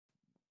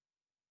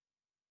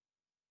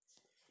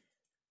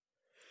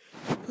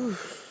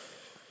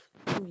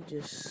Let me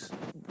just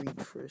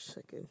breathe for a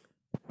second.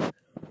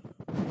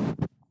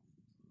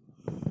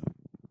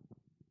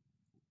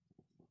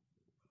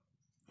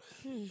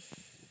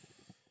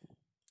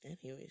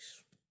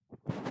 Anyways,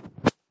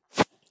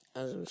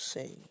 as I was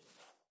saying,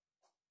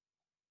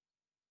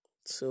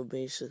 so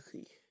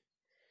basically,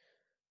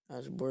 I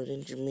was born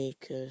in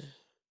Jamaica,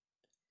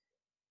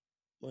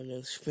 born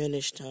in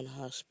Spanish Town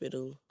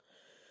Hospital,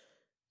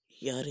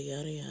 yada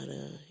yada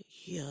yada,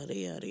 yada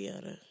yada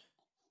yada.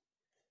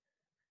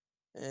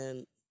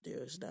 And there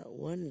was that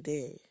one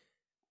day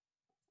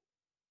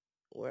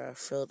where I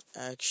felt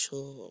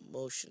actual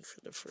emotion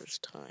for the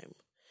first time.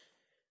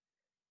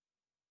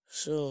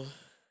 So,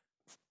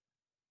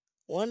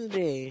 one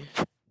day,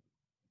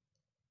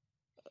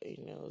 it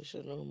was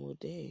a normal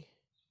day.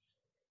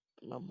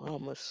 My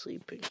mom was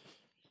sleeping.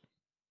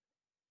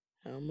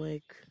 And I'm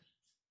like,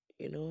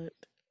 you know what?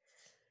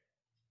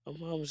 My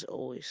mom's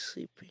always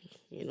sleeping.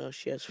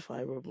 She has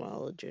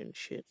fibromyalgia and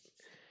shit.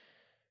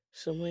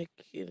 So I'm like,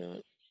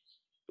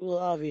 well,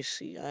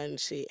 obviously, I didn't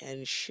say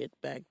and shit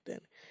back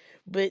then.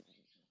 But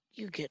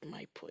you get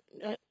my point.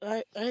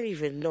 I didn't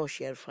even know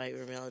she had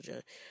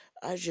fibromyalgia.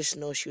 I just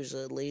know she was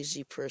a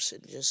lazy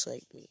person just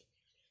like me.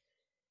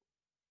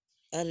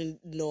 I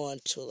didn't know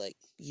until like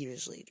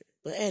years later.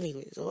 But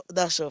anyways,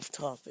 that's off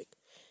topic.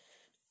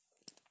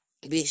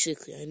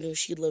 Basically, I know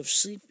she loves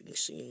sleeping,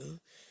 so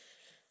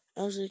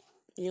I was like,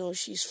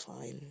 she's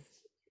fine.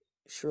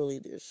 Surely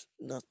there's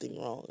nothing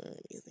wrong or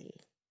anything.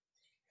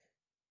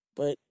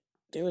 But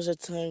there was a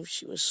time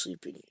she was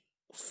sleeping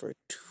for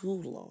too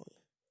long.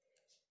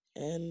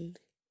 And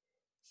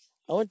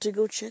I went to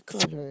go check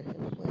on her. And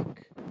I'm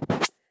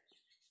like,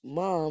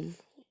 Mom,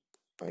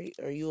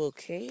 are you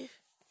okay?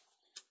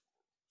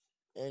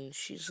 And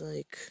she's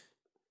like,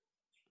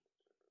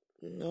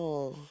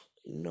 no,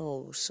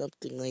 no,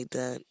 something like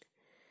that.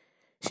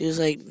 She was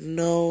like,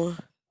 no,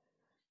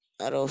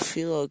 I don't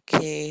feel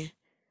okay.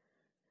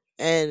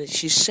 And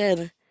she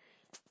said,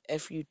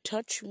 if you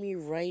touch me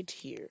right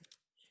here,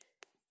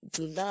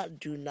 do not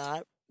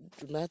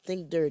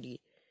think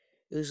dirty.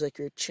 It was like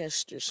her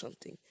chest or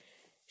something.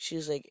 She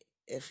was like,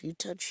 if you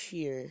touch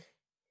here,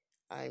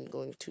 I'm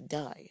going to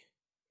die.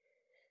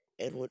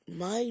 And with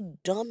my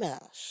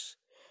dumbass,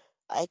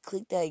 I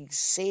clicked that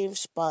same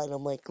spot and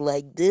I'm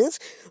like this,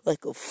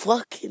 like a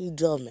fucking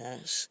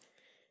dumbass.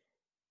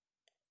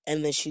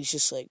 And then she's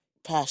just like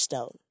passed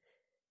out.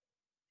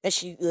 And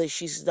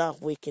she's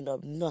not waking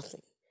up,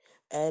 nothing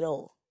at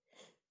all.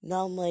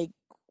 Now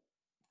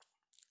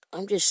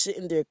I'm just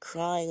sitting there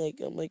crying,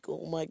 I'm like,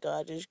 oh my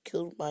god, I just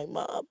killed my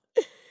mom.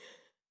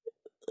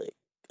 Like,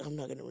 I'm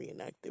not gonna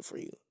reenact it for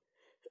you.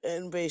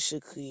 And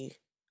basically,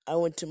 I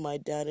went to my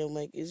dad and I'm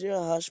like, is there a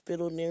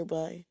hospital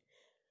nearby?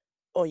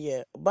 Oh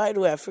yeah, by the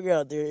way, I figured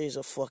out there is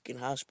a fucking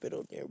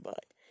hospital nearby.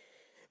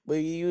 But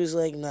he was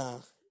like,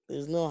 nah,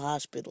 there's no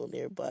hospital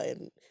nearby.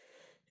 And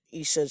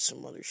he said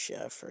some other shit,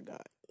 I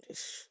forgot.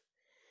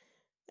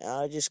 And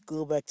I just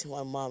go back to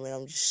my mom and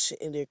I'm just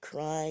sitting there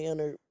crying on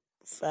her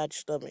fat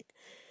stomach.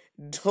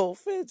 No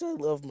offense, I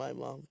love my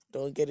mom.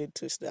 Don't get it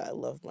twisted, I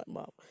love my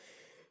mom.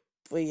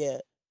 But yeah,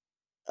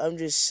 I'm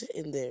just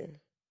sitting there.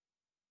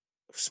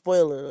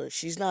 Spoiler alert,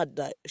 she's not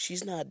dead.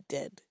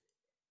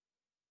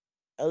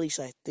 At least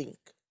I think.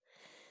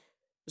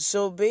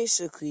 So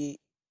basically,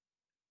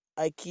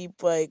 I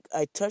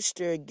touched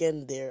her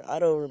again there. I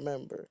don't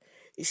remember.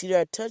 It's either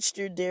I touched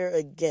her there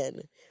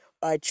again,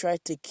 or I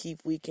tried to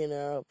keep waking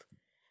her up.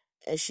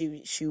 And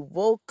she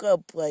woke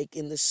up like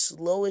in the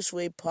slowest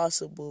way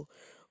possible,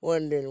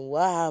 wondering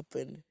what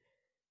happened.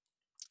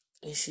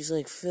 And she's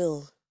like,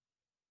 Phil,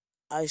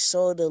 I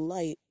saw the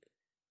light.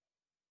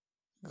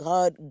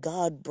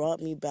 God brought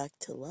me back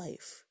to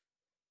life.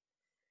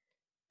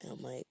 And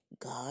I'm like,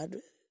 God?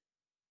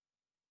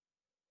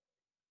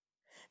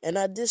 And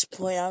at this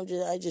point,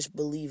 I just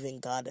believe in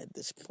God at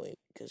this point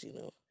because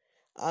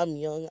I'm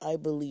young. I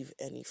believe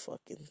any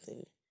fucking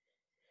thing.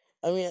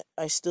 I mean,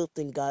 I still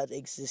think God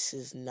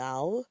exists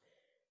now,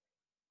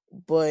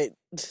 but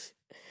I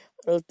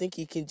don't think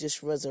he can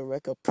just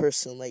resurrect a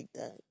person like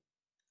that.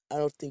 I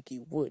don't think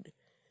he would.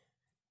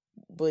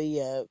 But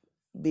yeah,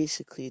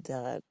 basically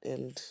that.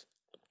 And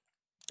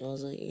I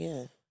was like,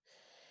 yeah,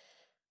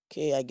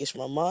 okay, I guess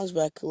my mom's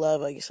back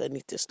alive. I guess I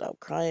need to stop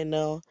crying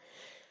now.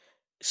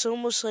 It's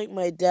almost like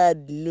my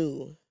dad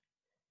knew.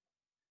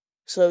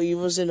 So he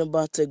wasn't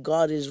about to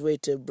God his way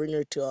to bring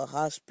her to a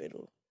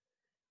hospital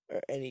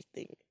or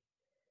anything.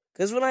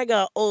 Because when I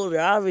got older,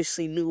 I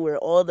obviously knew where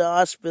all the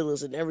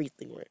hospitals and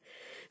everything were.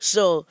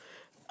 So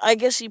I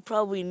guess he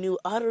probably knew.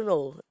 I don't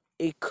know.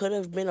 It could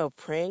have been a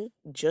prank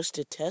just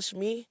to test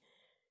me.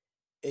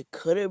 It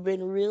could have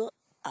been real.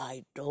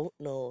 I don't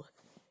know.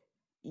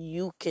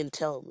 You can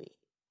tell me.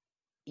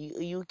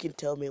 You can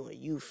tell me what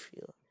you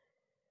feel.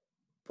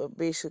 But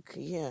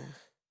basically, yeah.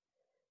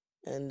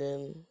 And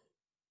then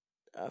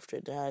after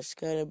that, it's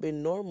kind of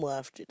been normal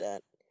after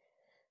that.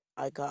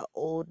 I got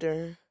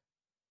older.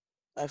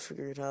 I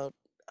figured out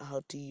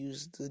how to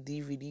use the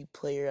DVD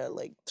player at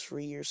like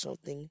 3 or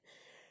something.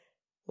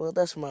 Well,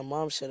 that's what my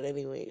mom said,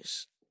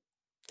 anyways.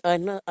 I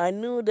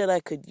knew that I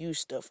could use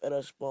stuff at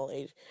a small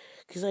age,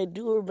 because I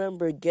do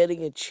remember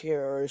getting a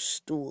chair or a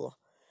stool,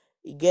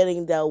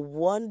 getting that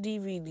one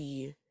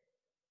DVD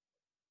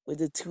with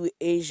the two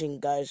Asian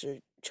guys or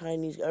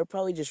Chinese or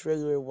probably just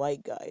regular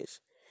white guys.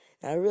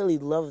 And I really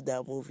loved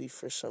that movie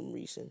for some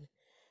reason.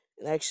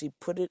 And I actually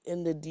put it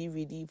in the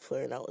DVD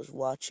player and I was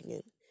watching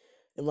it.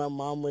 And my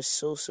mom was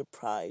so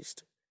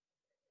surprised.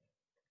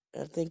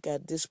 And I think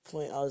at this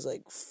point I was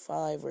like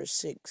 5 or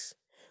 6.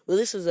 Well,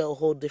 this is a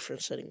whole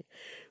different setting.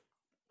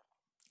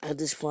 At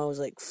this point I was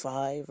like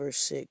 5 or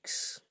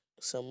 6,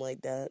 something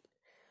like that.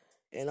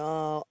 And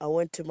I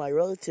went to my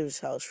relative's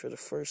house for the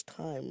first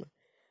time.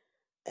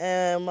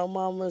 And my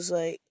mom was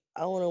like,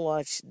 I want to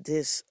watch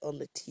this on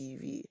the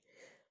TV.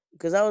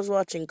 Because I was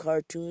watching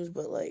cartoons,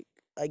 but like,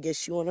 I guess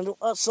she wanted to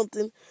watch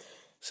something.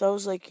 So I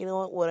was like, you know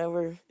what,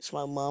 whatever. It's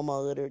my mom,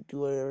 I'll let her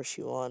do whatever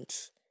she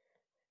wants.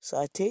 So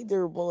I take the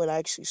remote and I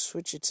actually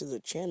switch it to the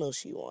channel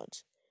she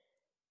wants.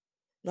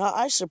 Now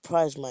I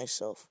surprised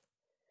myself.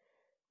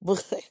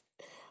 But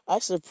I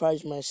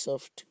surprised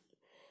myself too.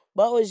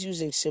 But I was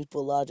using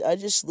simple logic. I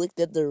just looked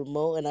at the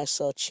remote and I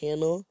saw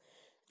channel.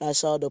 I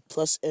saw the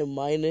plus and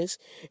minus.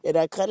 And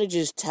I kind of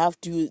just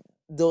tapped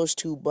those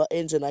two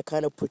buttons and I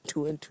kind of put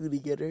two and two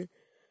together.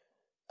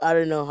 I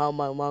don't know how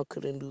my mom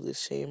couldn't do the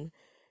same.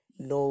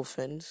 No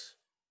offense.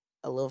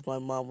 I love my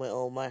mom with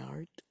all my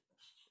heart.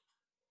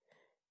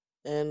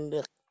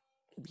 And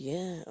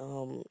yeah,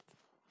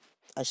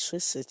 I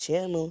switched the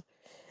channel.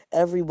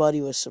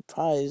 Everybody was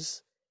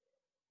surprised.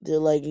 They're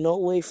like, no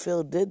way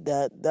Phil did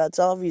that. That's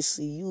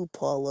obviously you,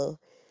 Paula.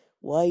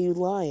 Why are you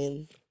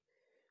lying?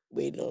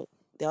 Wait, no.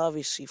 They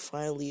obviously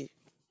finally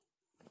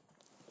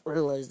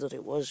realized that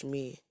it was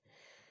me.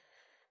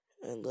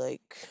 And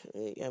like,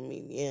 I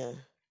mean, yeah.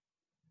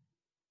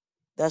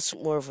 That's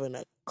more of an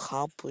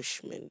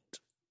accomplishment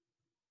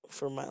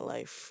for my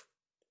life.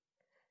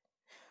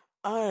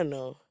 I don't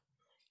know.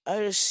 I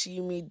just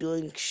see me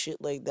doing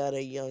shit like that at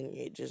a young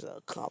age as an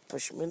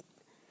accomplishment.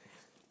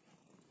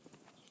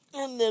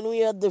 And then we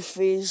had the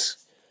phase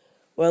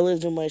where I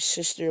lived with my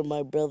sister and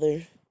my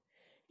brother.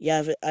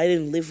 Yeah, I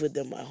didn't live with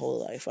them my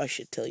whole life. I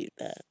should tell you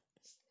that.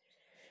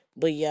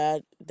 But yeah,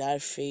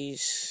 that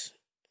phase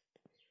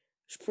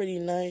was pretty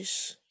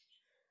nice.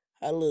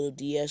 I had a little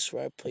DS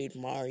where I played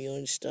Mario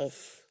and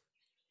stuff.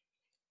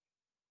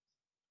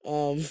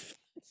 Um,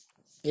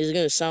 it's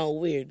gonna sound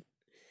weird.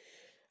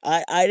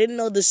 I didn't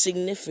know the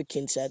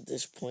significance at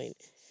this point,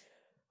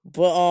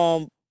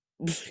 but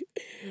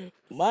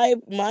my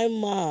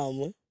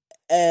mom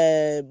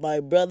and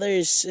my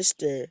brother's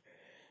sister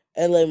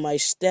and like my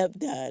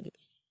stepdad.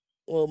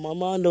 Well, my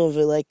mom don't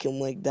even like him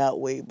like that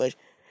way, but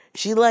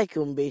she like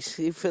him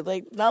basically, but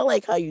like not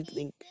like how you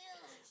think.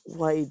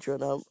 Why,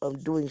 Adrian? I'm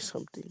doing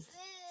something.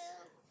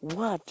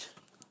 What?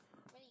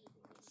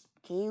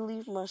 Can you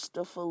leave my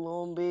stuff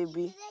alone,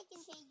 baby?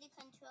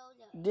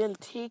 Then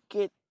take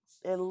it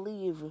and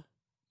leave.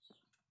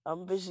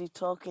 I'm busy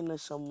talking to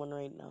someone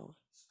right now.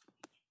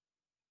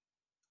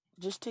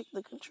 Just take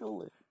the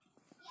controller.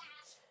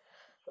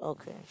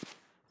 Okay.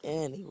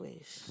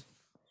 Anyways.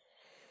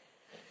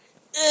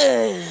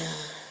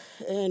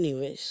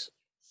 Anyways.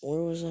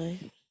 Where was I?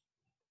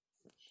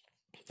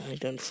 I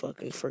done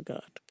fucking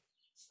forgot.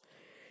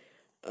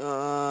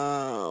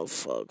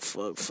 Fuck.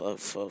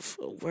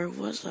 Where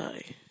was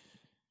I?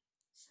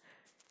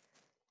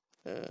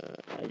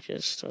 I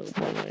just talked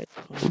about my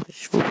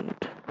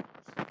accomplishment.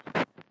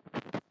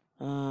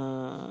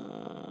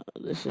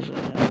 This is what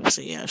happens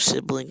when you have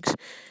siblings.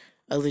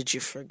 I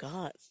legit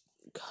forgot.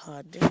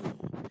 God damn.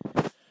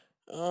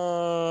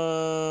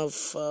 Oh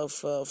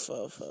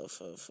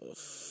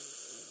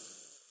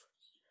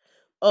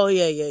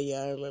yeah.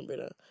 I remember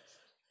that.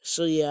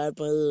 So yeah, I had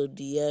my little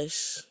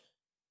DS.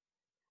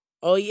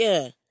 Oh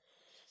yeah.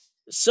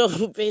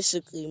 So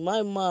basically,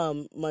 my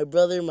mom, my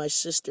brother, my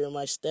sister, and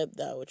my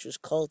stepdad, which was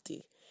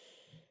culty,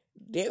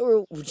 they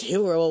were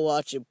all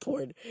watching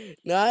porn.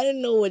 Now I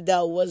didn't know what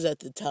that was at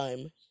the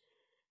time,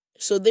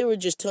 so they were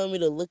just telling me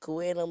to look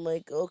away, and I'm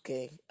like,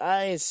 okay,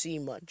 I didn't see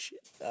much.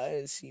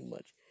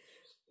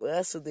 But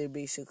that's what they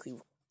basically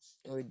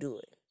were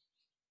doing.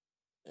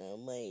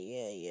 I'm like,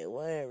 yeah,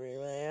 whatever,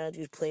 man. I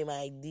just play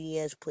my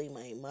DS, play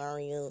my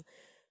Mario,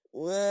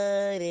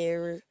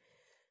 whatever,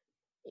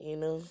 you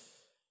know.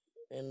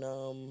 And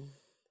now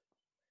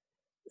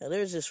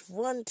there's this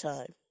one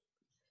time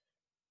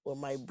where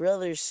my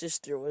brother's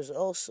sister was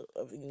also,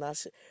 I mean,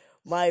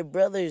 my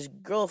brother's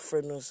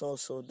girlfriend was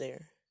also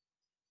there.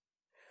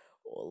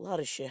 Well, a lot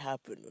of shit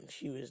happened when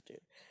she was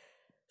there.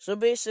 So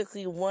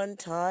basically, one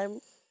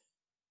time,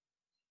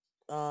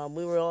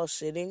 we were all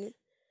sitting,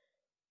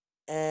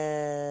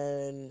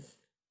 and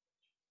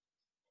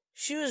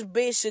she was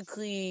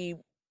basically,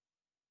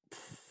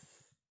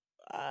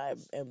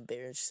 I'm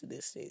embarrassed to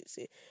this day to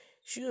say,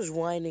 she was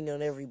whining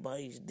on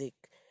everybody's dick.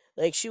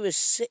 Like, she was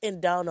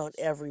sitting down on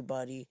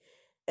everybody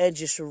and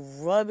just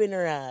rubbing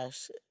her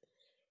ass.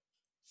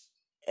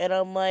 And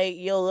I'm like,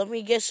 yo, let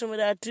me get some of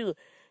that too.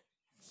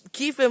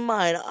 Keep in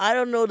mind, I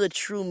don't know the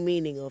true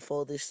meaning of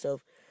all this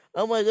stuff.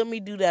 I'm like, let me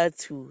do that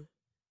too.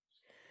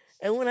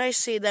 And when I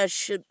say that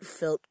shit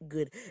felt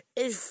good,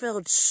 it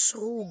felt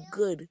so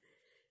good.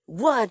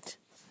 What?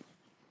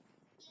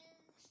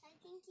 I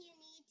think you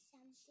need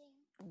something.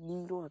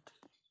 Need what?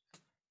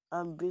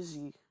 I'm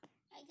busy.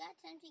 I got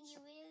something you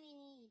really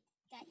need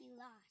that you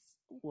lost.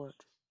 What?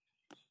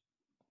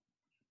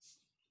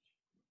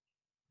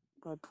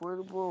 My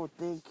portable?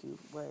 Thank you,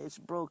 but it's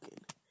broken.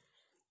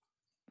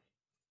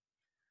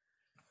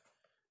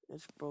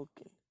 It's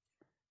broken.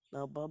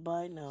 Now,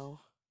 bye-bye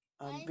now.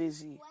 I'm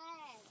busy. Wet?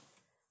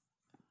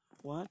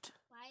 What?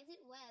 Why is it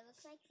wet? It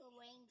looks like a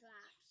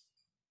raindrops.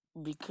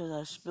 Because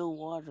I spilled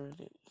water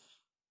in it.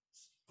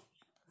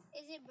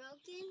 Is it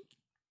broken?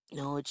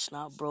 No, it's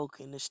not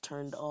broken. It's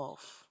turned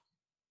off.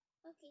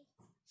 Okay.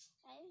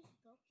 That is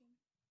broken.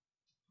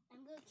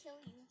 I'm gonna kill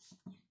you.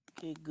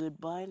 Okay,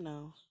 goodbye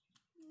now.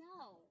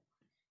 No.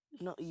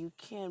 No, you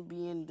can't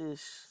be in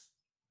this.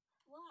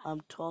 Why?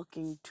 I'm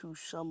talking to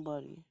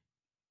somebody.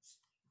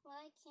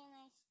 Why can't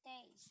I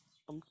stay?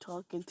 I'm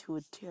talking to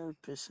a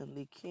therapist and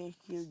they can't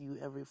hear you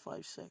every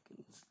 5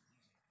 seconds.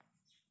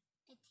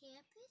 A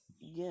therapist?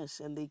 Yes,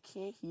 and they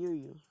can't hear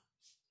you.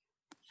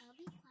 I'll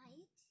be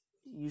quiet.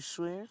 You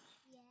swear?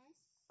 Yes.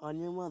 On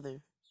your mother.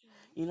 Yes.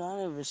 You know,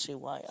 I never say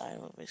why. I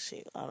don't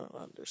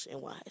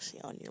understand why I say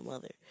on your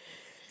mother.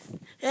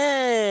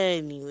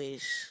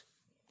 Anyways,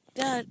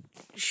 that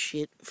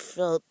shit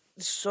felt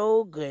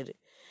so good.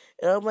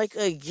 And I'm like,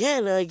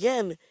 again,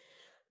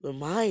 with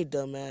my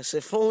dumbass.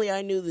 If only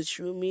I knew the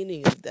true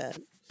meaning of that.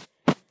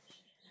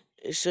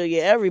 So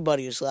yeah,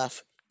 everybody was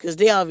laughing. Because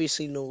they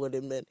obviously know what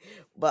it meant.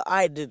 But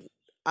I didn't.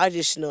 I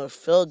just know it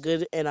felt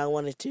good and I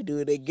wanted to do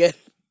it again.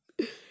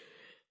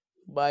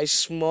 By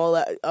small,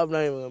 I'm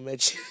not even gonna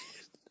mention.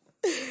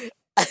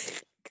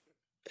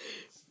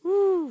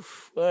 Whew,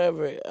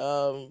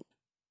 whatever.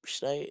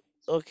 Should I?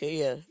 Okay,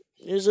 yeah.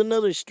 There's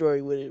another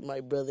story with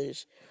my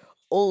brother's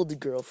old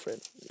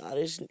girlfriend. Not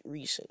as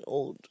recent,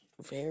 old,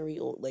 very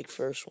old, like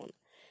first one.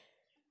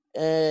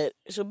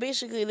 So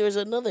basically, there's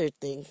another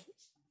thing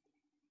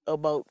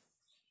about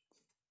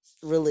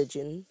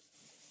religion,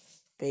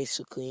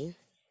 basically.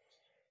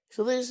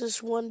 So there's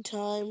this one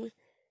time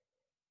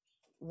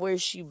where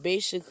she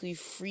basically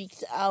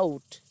freaked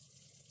out.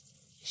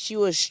 She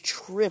was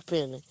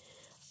tripping.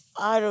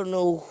 I don't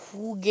know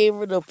who gave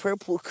her the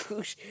purple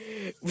cruise.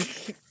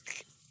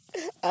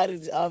 I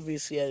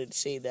didn't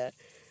say that.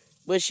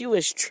 But she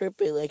was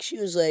tripping. Like, she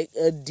was like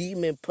a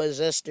demon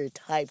possessed her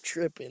type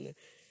tripping.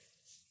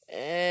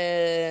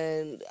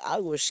 And I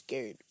was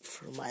scared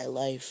for my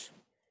life.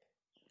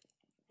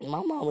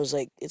 My mom was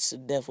like, it's the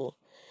devil.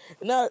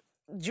 Now,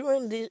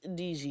 during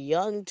these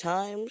young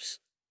times,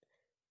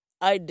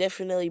 I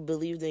definitely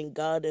believed in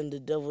God and the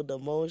devil the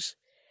most.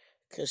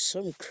 Because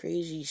some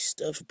crazy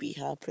stuff be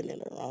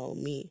happening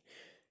around me.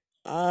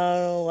 I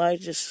don't know,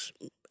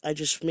 I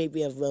just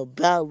maybe have a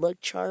bad luck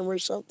charm or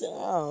something.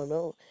 I don't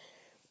know.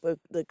 But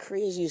the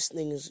craziest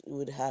things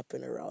would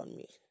happen around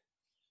me.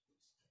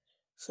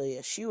 So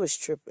yeah, she was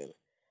tripping.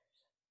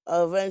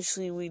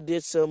 Eventually, we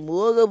did some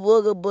booga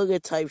booga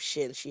booga type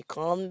shit. She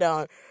calmed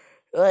down.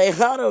 Like,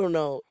 I don't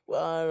know.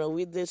 I don't know.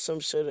 We did some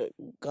sort of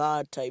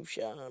God type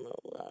shit. I don't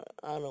know.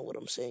 I don't know what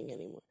I'm saying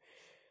anymore.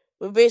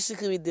 But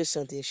basically, we did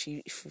something.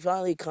 She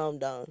finally calmed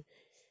down.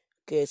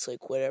 Okay, it's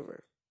like,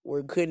 whatever.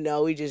 We're good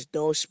now. We just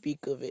don't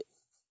speak of it.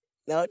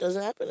 Now it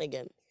doesn't happen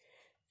again.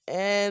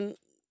 And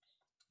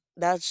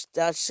that's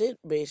it,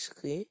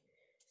 basically.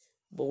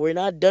 But we're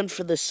not done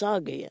for the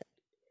saga yet.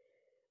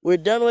 We're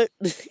done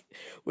with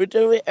we're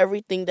done with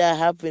everything that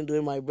happened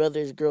with my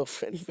brother's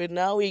girlfriend. But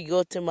now we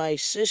go to my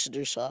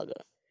sister's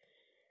saga.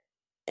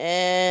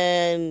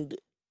 And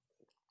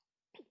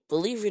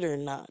believe it or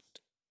not,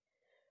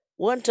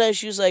 one time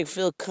she was like,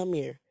 Phil, come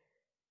here.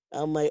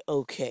 I'm like,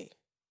 okay.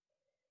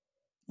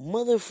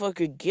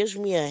 Motherfucker gives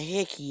me a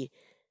hickey.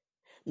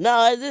 No,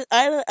 I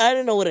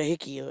didn't know what a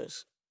hickey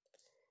was.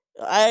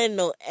 I didn't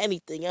know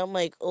anything. I'm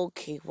like,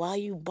 okay, why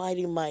you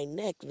biting my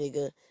neck,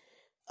 nigga?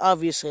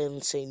 Obviously, I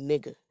didn't say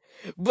nigga.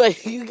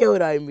 But you get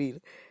what I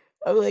mean.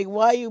 I'm like,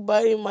 why you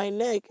biting my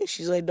neck? And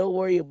she's like, don't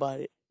worry about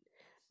it.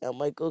 I'm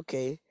like,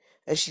 okay.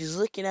 And she's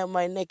looking at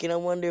my neck, and I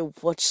wonder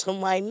what's on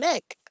my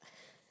neck.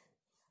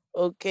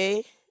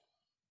 Okay.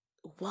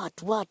 What?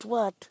 Can I talk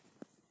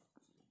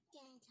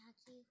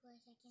to you for a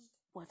second?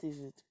 What is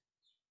it?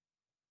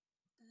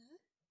 Huh?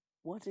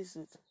 What is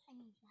it? I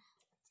need that.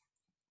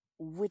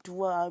 With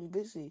what? I'm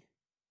busy.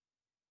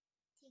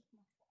 Take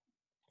my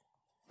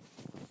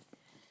phone.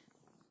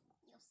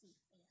 You'll see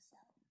for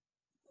yourself.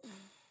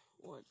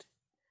 What?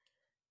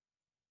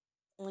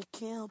 I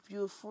can't help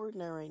you with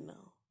Fortnite right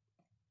now.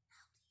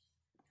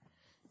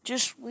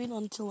 Just wait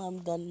until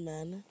I'm done,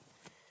 man.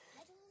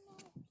 I don't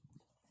know.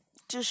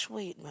 Just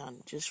wait,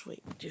 man. Just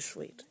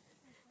wait.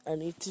 I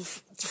need to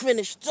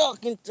finish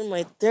talking to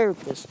my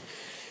therapist.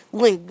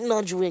 Wink,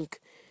 nudge, wink.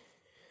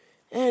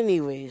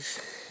 Anyways,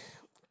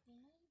 You know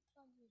you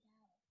plugged it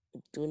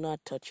out. do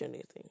not touch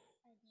anything.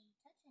 I didn't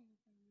touch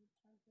anything. You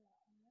plugged it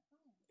out on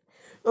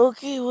your own.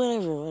 Okay,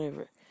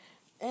 whatever.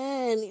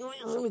 And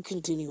let me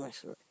continue my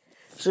story.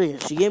 So yeah,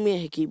 she gave me a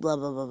hickey, blah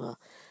blah blah blah.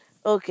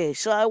 Okay,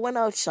 so I went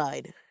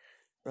outside,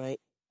 right?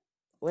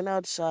 Went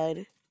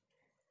outside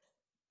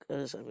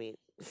because I mean,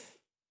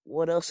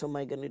 what else am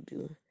I gonna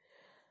do?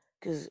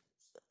 Because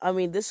I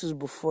mean, this was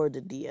before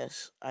the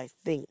DS. I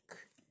think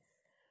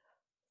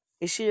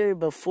it's either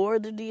before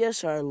the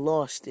DS or I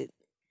lost it.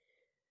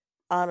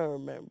 I don't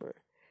remember.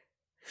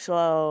 So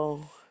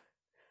I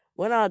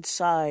went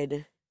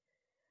outside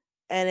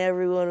and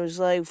everyone was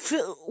like,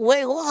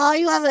 "Wait, why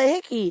you have a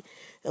hickey?"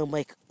 And I'm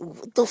like,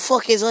 "What the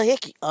fuck is a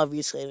hickey?"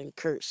 Obviously, I didn't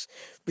curse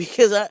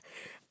because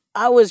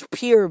I was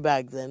pure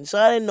back then, so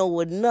I didn't know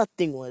what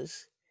nothing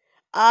was.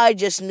 I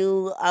just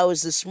knew I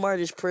was the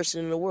smartest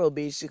person in the world,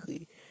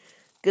 basically,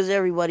 because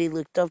everybody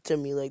looked up to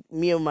me, like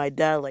me and my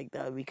dad, like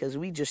that, because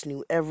we just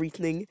knew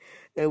everything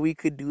and we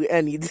could do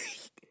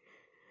anything.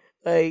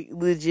 Like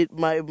legit,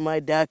 my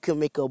dad could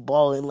make a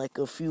ball in like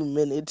a few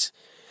minutes.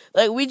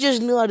 Like we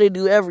just knew how to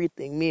do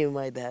everything, me and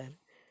my dad.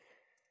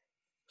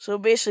 So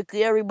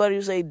basically, everybody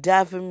was like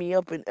dapping me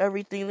up and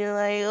everything. They're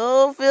like,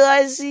 "Oh, Phil,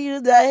 I see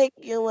you, that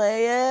hickey." I'm like,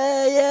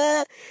 "Yeah,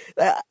 yeah."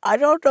 Like, I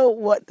don't know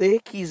what the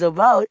hickey's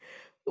about,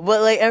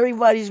 but like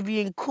everybody's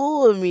being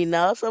cool with me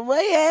now. So I'm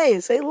like, "Hey,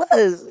 say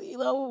less,"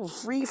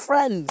 free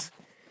friends.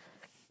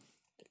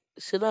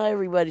 So now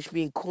everybody's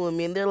being cool with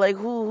me, and they're like,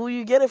 "Who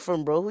you get it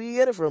from, bro? Who you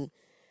get it from?"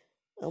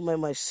 I'm like,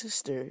 "My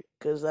sister,"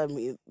 because I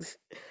mean,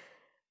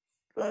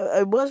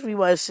 it must be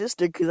my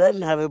sister because I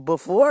didn't have it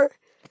before.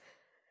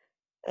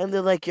 And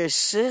they're like, "Your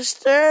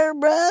sister,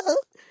 bro?"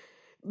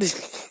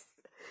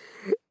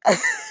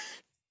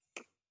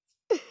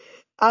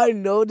 I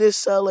know this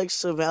sounds like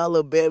some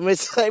Alabama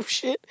type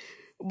shit,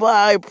 but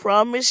I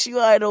promise you,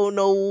 I don't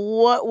know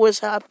what was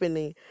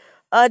happening.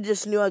 I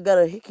just knew I got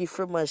a hickey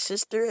from my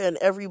sister, and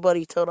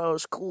everybody thought I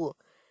was cool.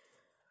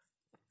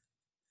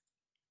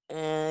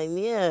 And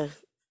yeah,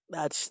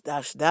 that's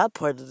that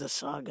part of the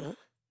saga.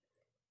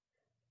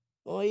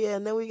 Oh yeah,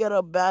 and then we got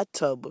a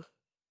bathtub.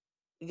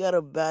 We got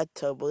a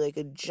bathtub, like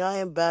a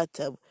giant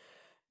bathtub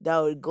that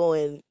would go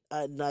in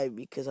at night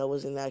because I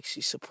wasn't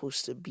actually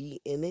supposed to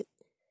be in it.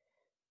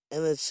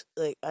 And it's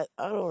like I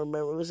don't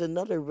remember. It was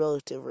another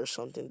relative or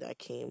something that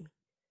came.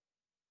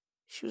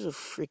 She was a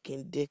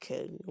freaking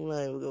dickhead. I'm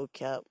not even gonna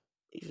cap.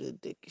 She was a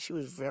dick. She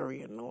was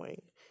very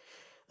annoying.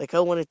 Like I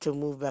wanted to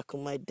move back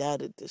with my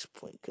dad at this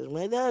point because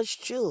my dad's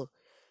chill.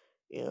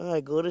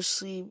 I go to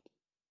sleep,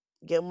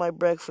 get my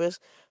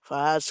breakfast. If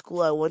I had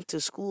school, I went to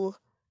school.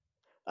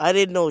 I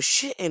didn't know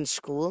shit in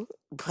school,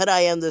 but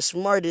I am the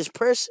smartest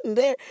person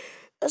there.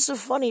 That's the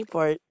funny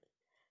part.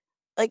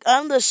 Like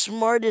I'm the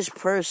smartest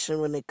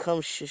person when it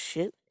comes to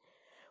shit.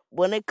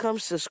 When it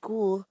comes to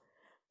school,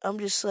 I'm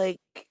just like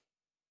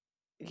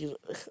I'm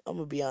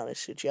gonna be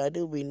honest with you. I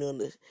do be knowing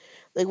this.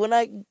 Like when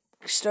I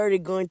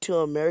started going to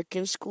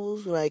American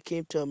schools, when I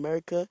came to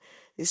America,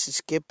 this is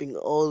skipping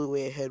all the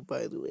way ahead.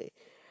 By the way,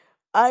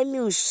 I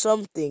knew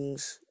some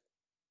things,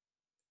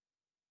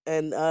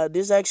 and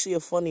this is actually a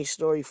funny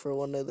story for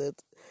one of the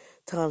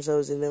times I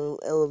was in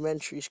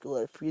elementary school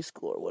or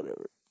preschool or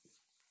whatever.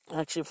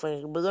 Actually,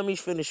 funny, but let me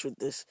finish with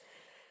this.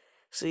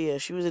 So yeah,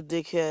 she was a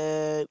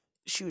dickhead.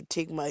 She would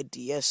take my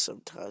DS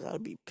sometimes.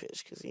 I'd be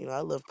pissed because I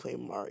love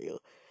playing Mario.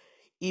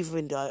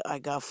 Even though I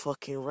got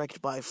fucking wrecked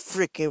by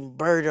freaking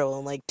Birdo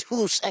in like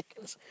 2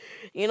 seconds.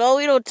 We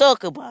don't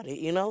talk about it.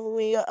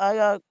 I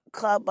got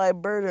caught by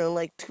Birdo in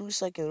like 2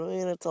 seconds.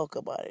 We don't talk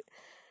about it.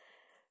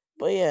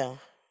 But yeah,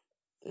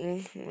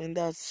 and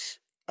I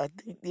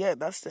think, yeah,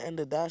 that's the end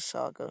of that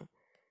saga.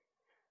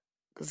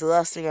 Because the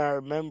last thing I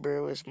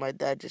remember was my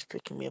dad just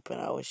picking me up,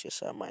 and I was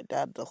just at my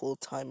dad the whole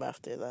time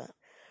after that.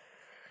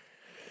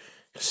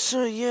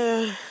 So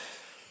yeah,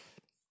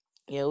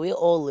 yeah, we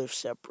all live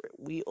separate.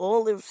 We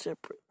all live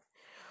separate.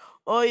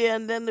 Oh yeah,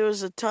 and then there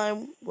was a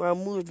time where I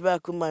moved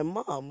back with my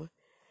mom,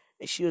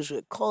 and she was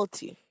with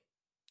Colty.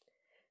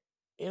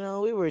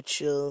 We were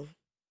chill.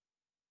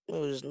 It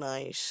was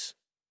nice.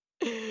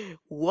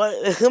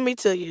 What? Let me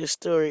tell you a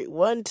story.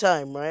 One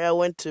time, right? I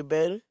went to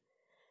bed,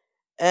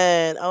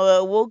 and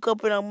I woke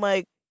up, and I'm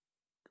like,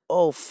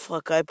 "Oh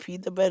fuck! I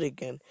peed the bed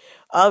again."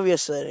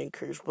 Obviously, I didn't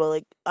curse, but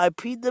like, I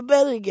peed the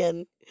bed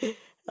again.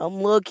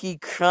 I'm low-key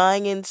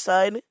crying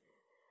inside,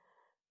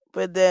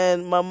 but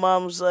then my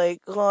mom's like,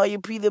 "Oh, you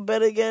peed the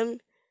bed again?"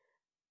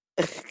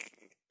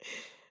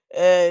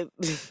 And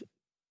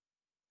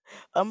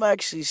I'm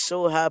actually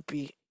so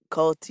happy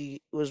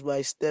Culty was my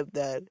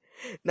stepdad.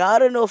 Now, I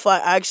don't know if I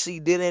actually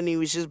did and he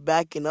was just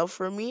backing up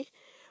for me,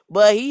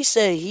 but he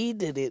said he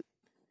did it.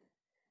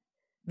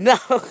 Now,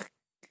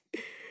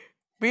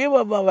 me and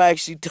my mom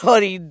actually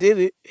thought he did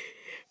it.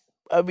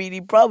 I mean,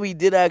 he probably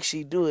did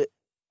actually do it,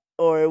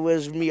 or it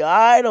was me.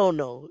 I don't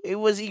know. It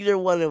was either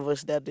one of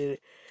us that did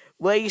it.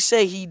 But he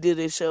said he did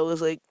it, so it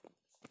was like,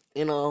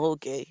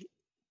 okay.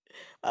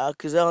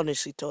 Because I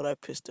honestly thought I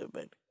pissed her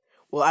bed.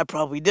 Well, I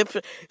probably did.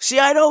 See,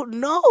 I don't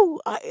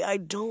know. I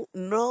don't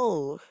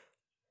know.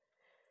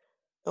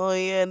 Oh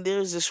yeah, and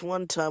there's this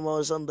one time I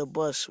was on the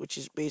bus, which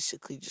is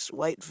basically just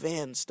white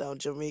vans down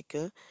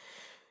Jamaica,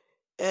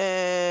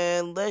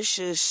 and let's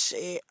just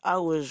say I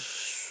was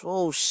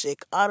so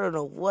sick. I don't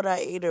know what I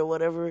ate or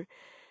whatever.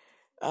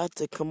 I had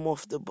to come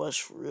off the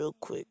bus real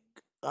quick.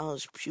 I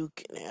was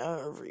puking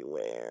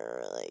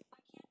everywhere, like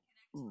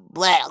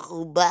blah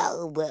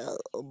blah blah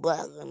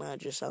blah, and I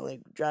just sound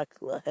like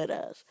Dracula head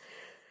ass.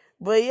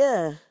 But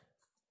yeah,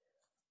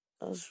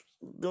 I was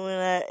doing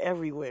that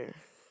everywhere,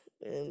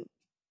 and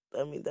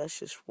I mean that's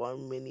just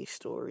one mini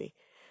story.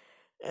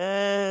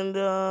 And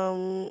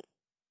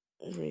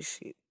let me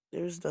see.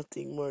 There's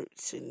nothing more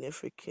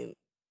significant.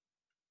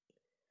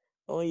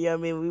 Oh yeah, I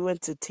mean we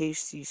went to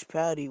Tasty's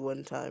Patty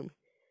one time.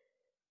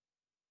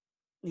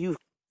 You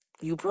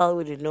you probably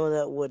wouldn't know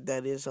that what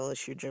that is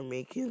unless you're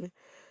Jamaican.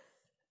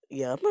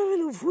 Yeah, I'm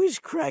having a voice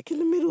crack in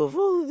the middle of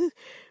all of this.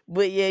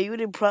 But yeah, you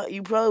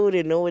probably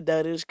wouldn't know what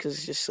that is because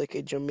it's just like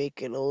a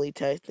Jamaican only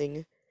type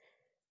thing.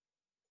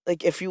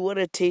 Like if you want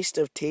a taste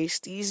of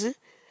Tasties,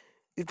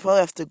 you'd probably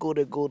have to go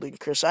to Golden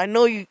Crust. I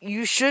know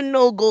you should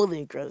know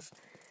Golden Crust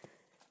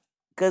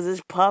because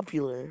it's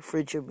popular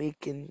for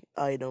Jamaican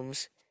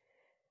items.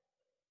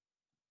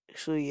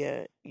 So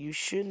yeah, you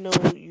should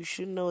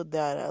know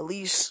that at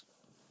least.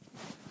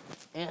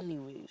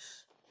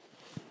 Anyways,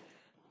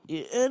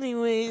 yeah.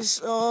 Anyways,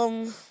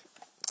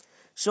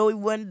 so we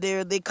went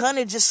there. They kind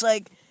of just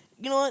like,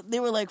 you know what? They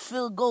were like,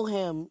 Phil, go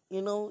ham.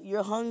 You know,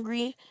 you're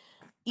hungry.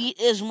 Eat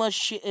as much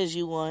shit as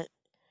you want.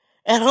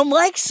 And I'm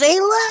like, say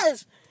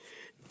less.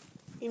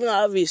 You know,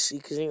 obviously,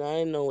 because you know, I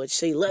didn't know what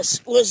say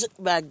less was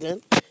back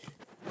then.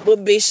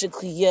 But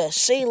basically, yeah,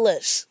 say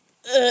less.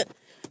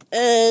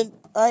 And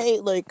I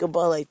ate like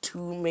about like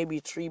two, maybe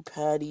three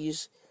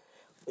patties,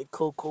 like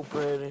cocoa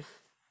bread,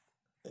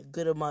 a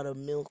good amount of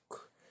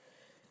milk.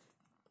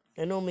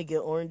 I normally get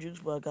orange juice,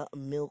 but I got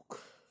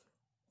milk.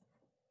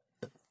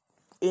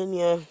 And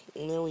yeah,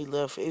 and then we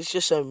left. It's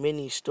just a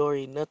mini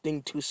story,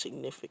 nothing too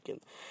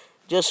significant.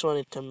 Just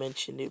wanted to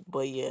mention it,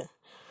 but yeah.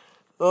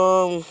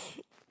 Um,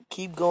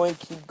 keep going,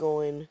 keep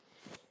going.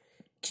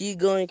 Keep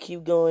going,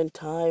 keep going.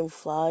 Time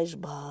flies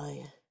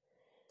by.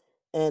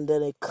 And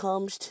then it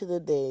comes to the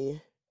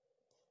day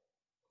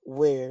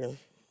where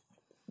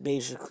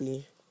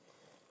basically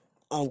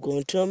I'm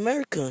going to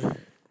America.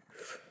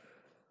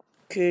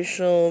 Okay,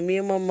 so me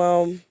and my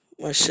mom,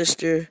 my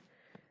sister,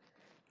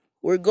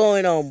 we're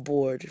going on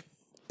board.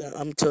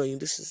 I'm telling you,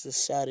 this is the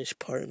saddest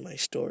part of my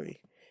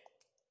story.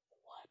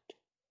 What?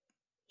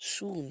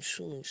 Soon,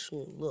 soon,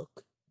 soon.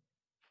 Look.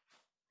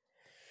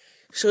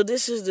 So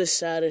this is the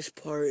saddest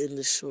part in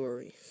the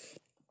story.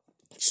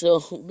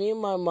 So me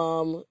and my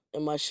mom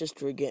and my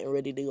sister are getting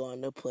ready to go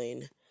on the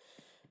plane.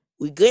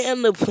 We get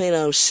on the plane.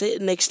 I'm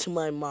sitting next to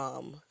my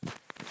mom,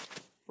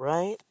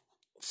 right?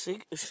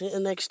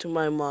 Sitting next to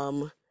my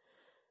mom,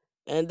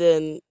 and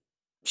then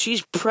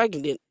she's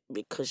pregnant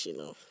because she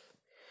didn't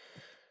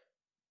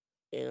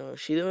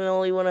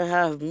only want to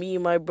have me,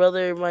 my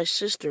brother, and my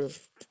sister.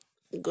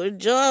 Good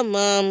job,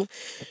 mom.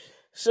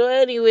 So,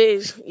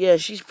 anyways, yeah,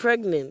 she's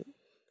pregnant,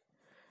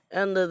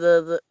 and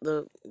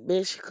the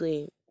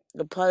basically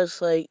the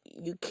pilot's like,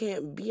 you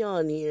can't be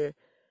on here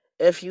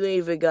if you ain't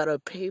even got a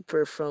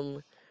paper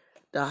from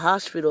the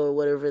hospital or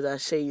whatever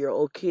that say you're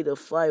okay to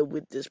fly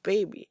with this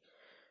baby.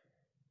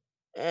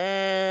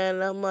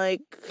 And I'm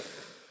like,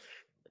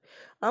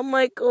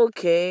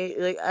 okay,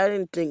 like I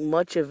didn't think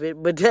much of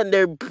it, but then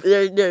they're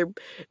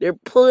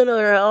pulling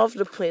her off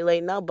the plane,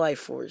 like not by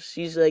force.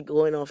 She's like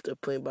going off the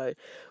plane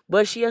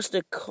but she has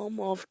to come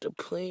off the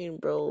plane,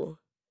 bro.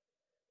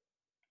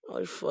 I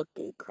was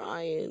fucking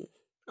crying.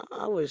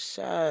 I was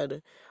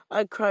sad.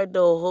 I cried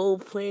the whole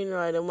plane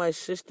ride, and my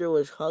sister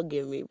was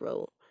hugging me,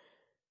 bro.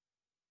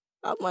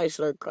 I might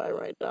start crying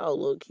right now,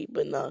 low key,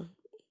 but nah,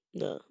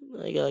 no,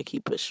 I gotta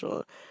keep it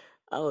strong.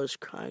 I was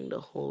crying the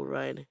whole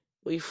ride.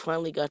 We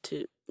finally got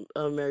to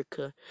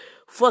America.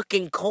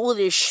 Fucking cold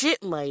as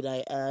shit, might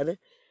I add. It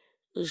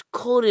was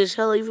cold as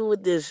hell, even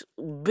with this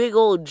big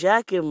old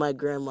jacket my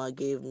grandma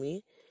gave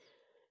me.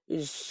 It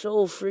was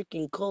so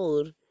freaking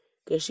cold,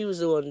 because she was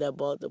the one that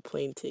bought the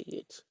plane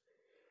tickets.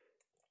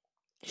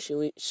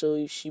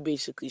 So she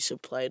basically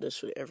supplied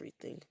us with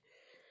everything.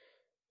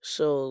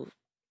 So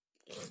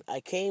I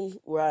came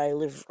where I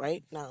live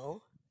right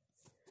now,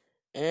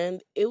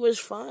 and it was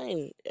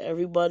fine.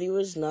 Everybody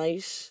was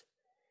nice.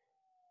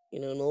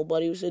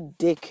 Nobody was a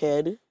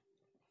dickhead.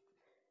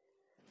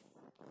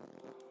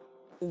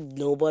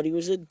 Nobody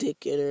was a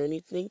dickhead or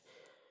anything.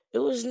 It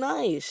was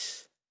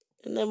nice.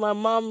 And then my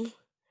mom,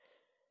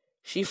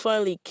 she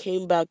finally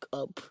came back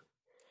up.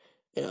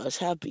 And I was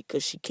happy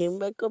because she came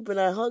back up and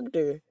I hugged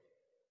her.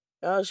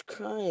 I was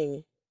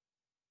crying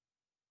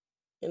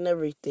and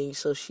everything.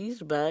 So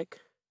she's back.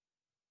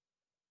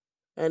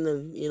 And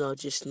then,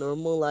 just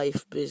normal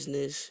life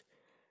business,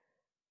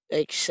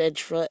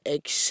 etc.,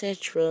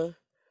 etc.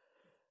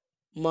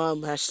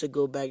 Mom has to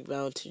go back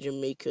down to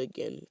Jamaica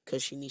again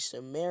because she needs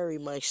to marry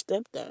my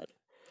stepdad.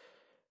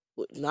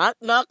 Not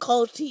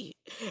culty.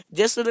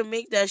 Just to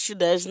make that shit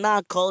that's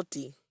not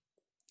culty.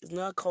 It's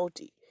not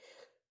culty.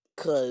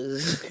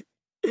 Cause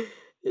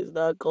it's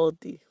not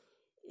culty.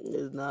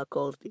 It's not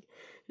culty.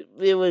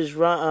 It was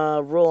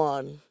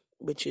Rowan,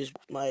 which is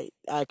my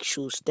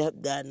actual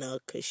stepdad now,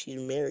 cause she's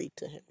married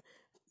to him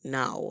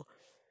now.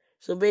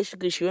 So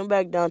basically, she went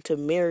back down to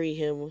marry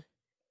him,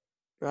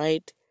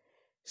 right?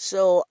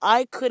 So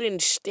I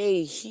couldn't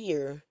stay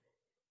here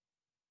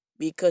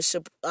because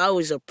I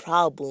was a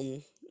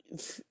problem.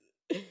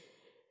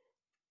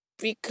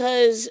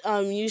 Because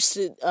I'm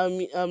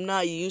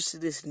not used to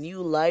this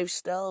new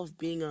lifestyle of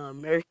being an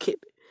American.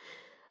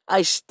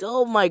 I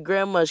stole my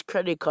grandma's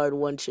credit card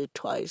once or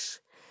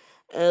twice.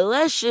 And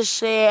let's just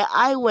say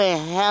I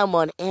went ham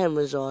on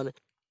Amazon.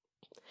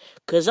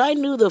 Cause I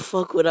knew the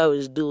fuck what I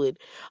was doing.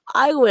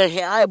 I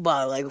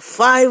bought like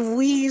 5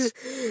 Wii's.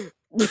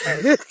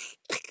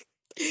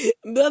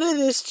 None of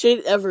this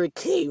shit ever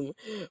came.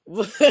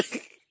 But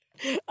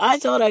I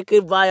thought I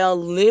could buy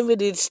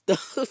unlimited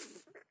stuff.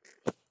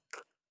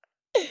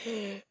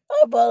 I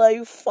bought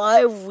like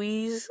 5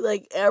 Wii's,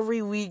 like every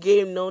Wii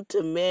game known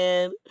to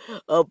man,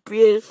 a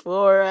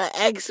PS4,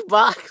 an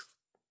Xbox.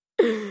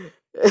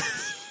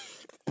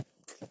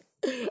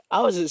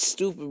 I was a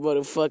stupid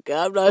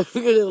motherfucker. I'm not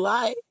even gonna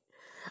lie.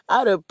 I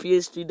had a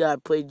PS3 that I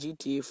played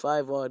GTA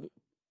 5 on.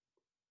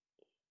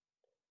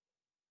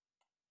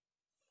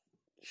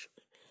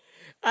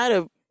 I had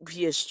a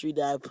PS3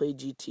 that I played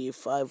GTA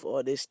 5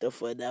 on and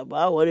stuff like that, but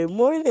I wanted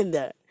more than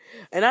that.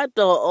 And I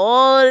thought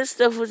all this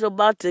stuff was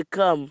about to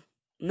come.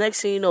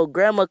 Next thing you know,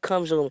 grandma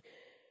comes home.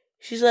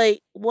 She's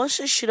like, what's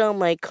this shit on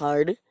my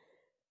card?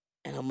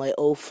 And I'm like,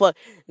 oh fuck.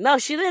 Now,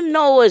 she didn't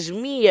know it was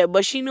me yet,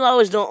 but she knew I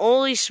was the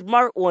only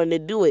smart one to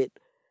do it.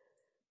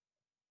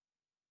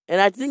 And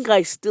I think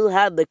I still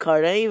had the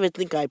card. I didn't even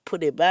think I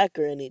put it back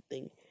or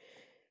anything.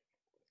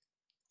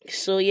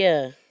 So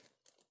yeah,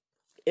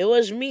 it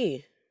was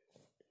me.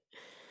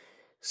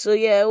 So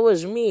yeah, it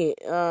was me.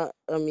 I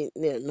mean,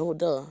 yeah, no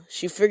duh.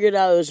 She figured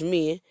out it was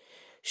me.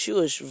 She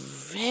was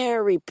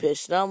very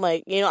pissed. And I'm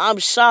like, I'm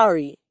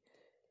sorry.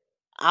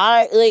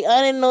 I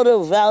didn't know the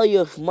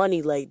value of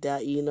money like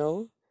that, I didn't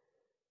know.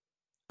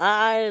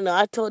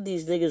 I told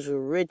these niggas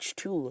were rich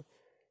too,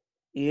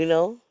 you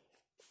know?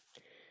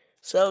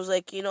 So I was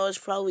like, it's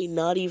probably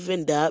not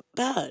even that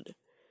bad.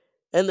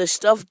 And the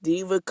stuff didn't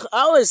even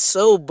I was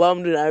so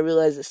bummed when I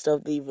realized the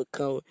stuff didn't even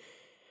come.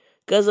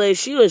 Cause like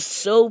she was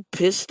so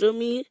pissed at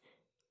me,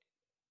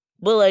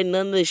 but like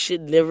none of this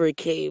shit never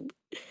came.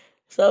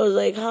 So I was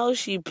like, how is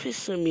she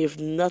pissed at me if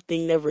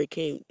nothing never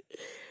came?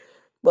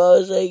 But I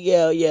was like,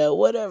 yeah,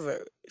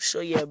 whatever.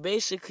 So yeah,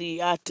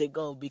 basically I had to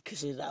go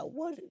because of that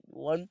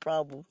one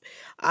problem.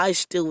 I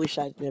still wish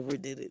I never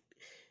did it.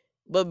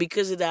 But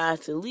because of that I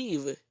had to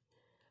leave.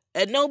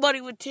 And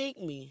nobody would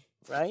take me,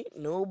 right?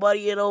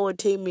 Nobody at all would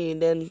take me.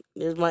 And then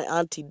there's my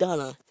auntie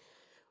Donna,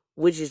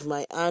 which is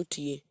my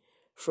auntie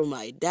from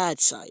my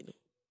dad's side.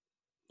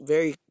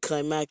 Very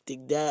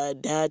climactic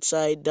dad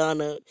side,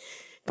 Donna.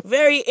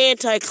 Very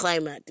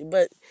anticlimactic,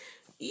 but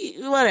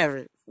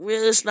whatever.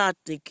 Let's not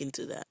think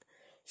into that.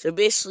 So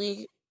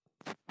basically,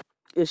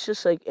 it's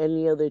just like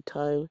any other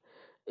time.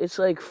 It's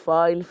like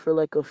fine for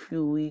like a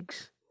few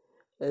weeks,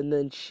 and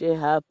then shit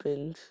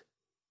happens.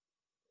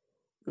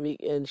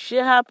 And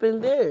shit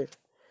happened there.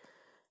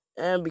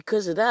 And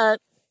because of that,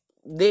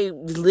 they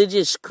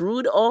legit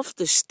screwed off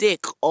the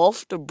stick,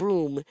 off the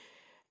broom,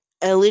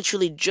 and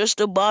literally just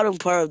the bottom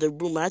part of the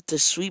broom I had to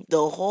sweep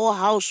the whole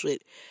house with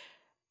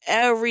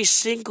every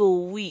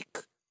single week.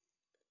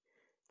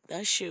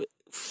 That shit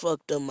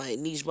fucked up my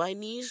knees. My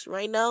knees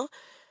right now,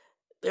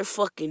 they're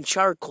fucking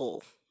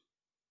charcoal.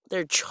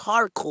 They're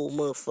charcoal,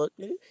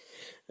 motherfucker.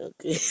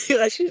 Okay,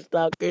 I should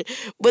stop it.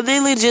 But they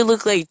legit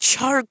look like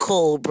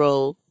charcoal,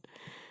 bro.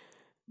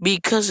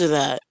 Because of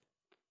that.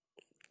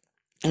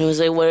 And it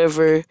was like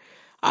whatever.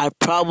 I had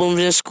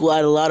problems in school. I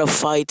had a lot of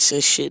fights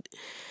and shit.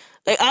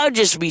 Like I would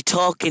just be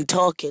talking.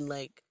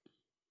 Like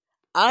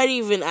I'd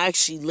even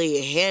actually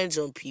lay hands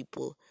on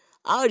people.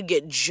 I would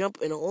get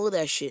jumped and all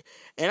that shit.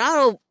 And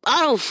I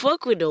don't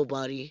fuck with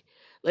nobody.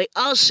 Like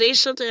I'll say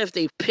something if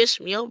they piss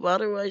me off,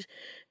 but otherwise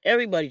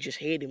everybody just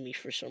hated me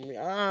for some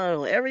reason. I don't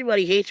know.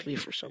 Everybody hates me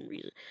for some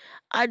reason.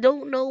 I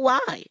don't know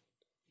why.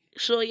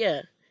 So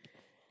yeah.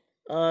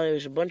 There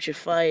was a bunch of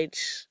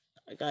fights.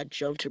 I got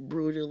jumped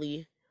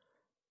brutally.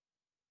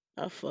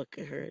 I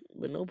fucking hurt.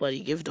 But nobody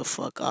gives a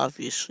fuck,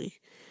 obviously.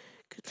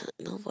 Cause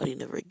nobody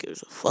never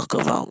gives a fuck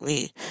about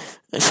me.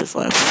 That's if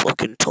I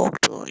fucking talk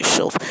to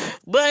myself.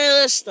 But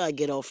let's not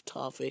get off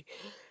topic.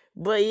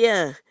 But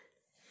yeah.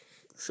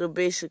 So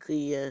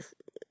basically, yeah.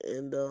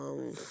 And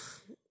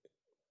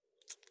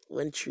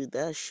went through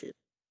that shit.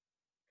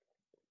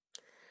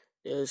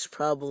 There's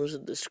problems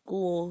at the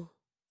school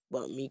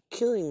about me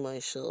killing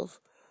myself.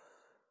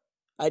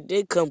 I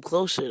did come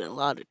closer a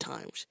lot of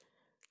times.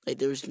 Like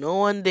there was no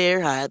one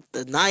there. I had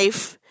the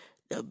knife,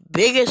 the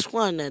biggest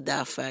one at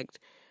that fact,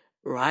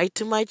 right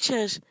to my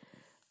chest.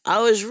 I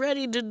was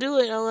ready to do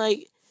it. I'm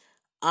like,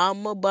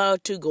 I'm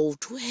about to go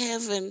to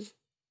heaven.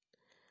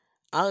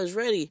 I was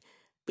ready.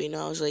 But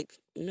I was like,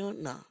 no,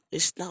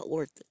 it's not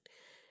worth it.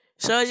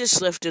 So I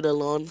just left it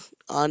alone,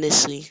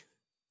 honestly.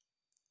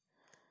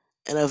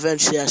 And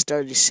eventually I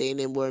started saying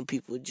it more and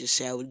people would just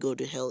say I would go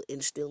to hell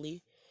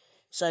instantly.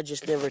 So I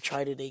just never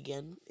tried it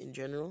again in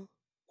general.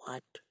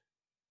 What?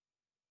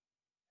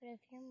 But if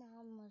your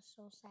mom was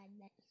so sad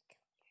that you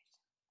killed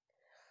yourself.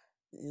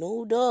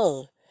 No,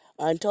 duh.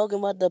 I'm talking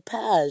about the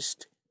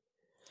past.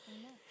 I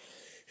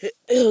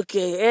know.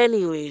 Okay,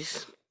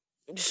 anyways.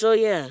 So,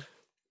 yeah,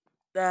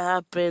 that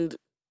happened.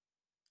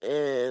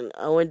 And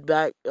I went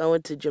back. I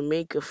went to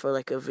Jamaica for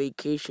like a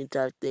vacation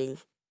type thing.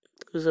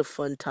 It was a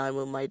fun time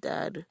with my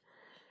dad.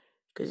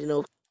 Because,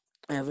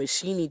 I haven't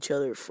seen each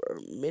other for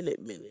a minute.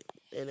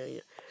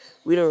 And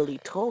we don't really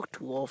talk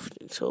too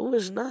often. So it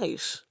was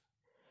nice.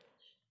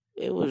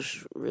 It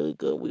was really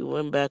good. We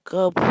went back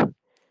up.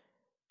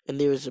 And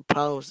there was a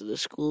problems at the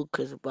school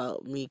because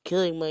about me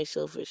killing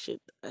myself and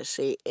shit. I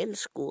say in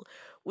school.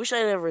 Wish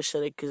I never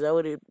said it because I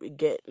would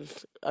get.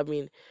 I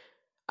mean,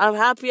 I'm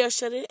happy I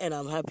said it and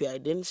I'm happy I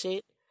didn't say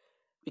it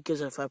because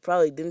if I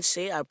probably didn't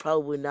say it, I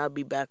probably would not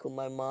be back with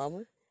my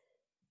mom.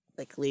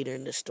 Like later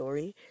in the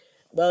story,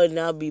 but I would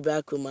not be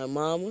back with my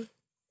mom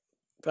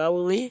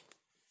probably.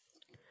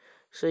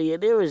 So yeah,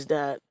 there was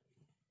that.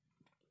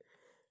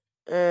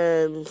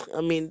 And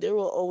I mean, they were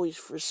always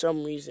for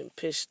some reason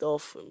pissed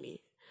off with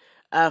me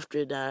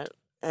after that,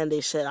 and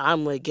they said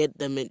I'm gonna get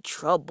them in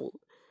trouble.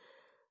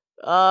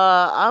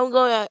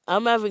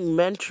 I'm having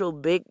mental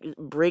big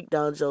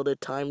breakdowns all the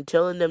time,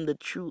 telling them the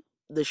truth,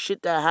 the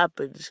shit that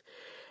happens,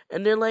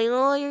 and they're like,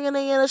 "Oh, you're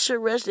gonna get us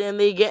arrested," and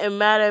they getting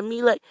mad at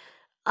me like,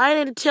 "I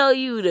didn't tell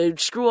you to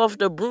screw off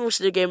the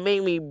broomstick and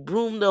make me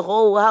broom the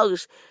whole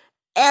house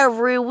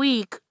every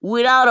week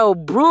without a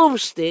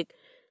broomstick."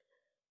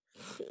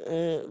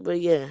 But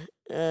yeah,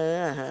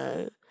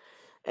 and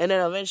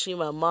then eventually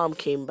my mom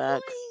came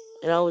back,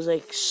 and I was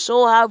like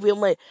so happy. I'm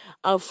like,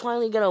 I'm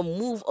finally gonna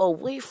move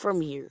away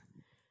from here.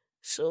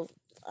 So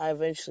I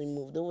eventually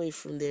moved away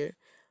from there,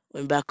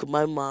 went back with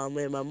my mom,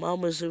 and my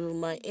mom was living with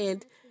my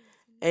aunt,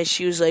 and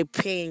she was like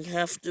paying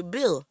half the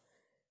bill.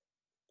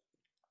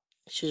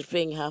 She was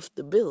paying half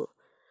the bill.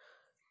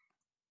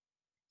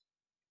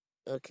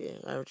 Okay,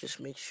 I would just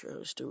make sure I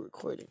was still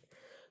recording.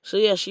 So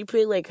yeah, she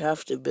paid like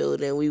half the bill,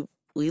 and then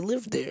we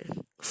lived there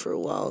for a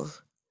while.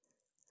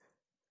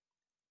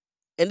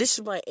 And this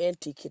is my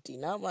Auntie Kitty,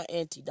 not my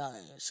Auntie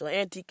Diana. So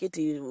Auntie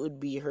Kitty would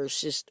be her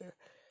sister.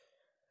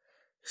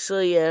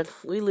 So yeah,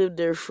 we lived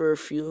there for a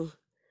few.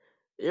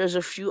 There's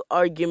a few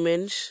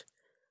arguments.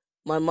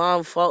 My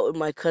mom fought with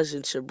my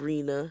cousin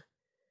Sabrina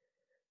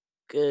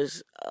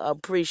because I'm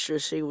pretty sure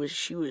she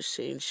was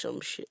saying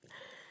some shit.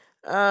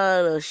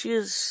 I don't know.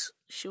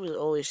 She was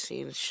always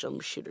saying some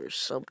shit or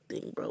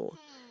something, bro.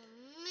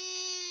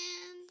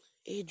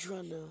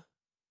 Adriana.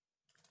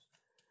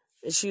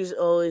 And she was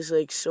always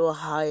like so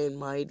high and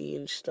mighty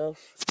and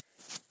stuff.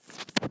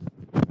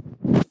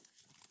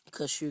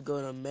 Because she's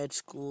going to med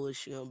school and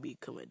she's going to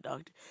become a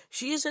doctor.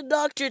 She is a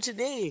doctor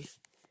today.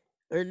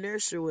 Or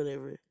nurse or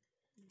whatever.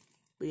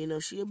 But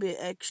she a bit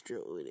extra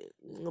with it.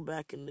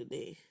 Back in the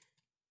day.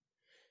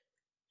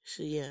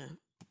 So yeah.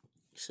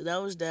 So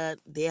that was that.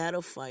 They had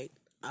a fight.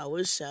 I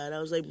was sad. I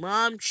was like,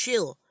 Mom,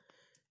 chill.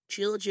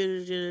 Chill.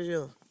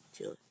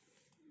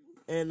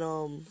 And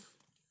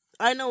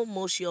I know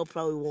most of y'all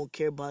probably won't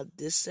care about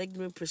this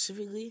segment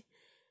specifically.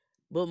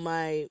 But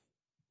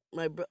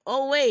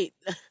oh wait.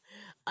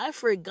 I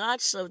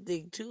forgot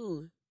something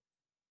too.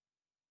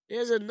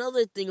 There's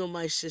another thing with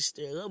my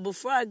sister.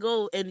 Before I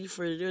go any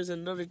further, there's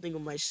another thing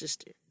with my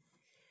sister.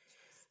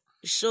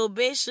 So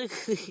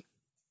basically,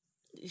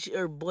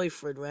 her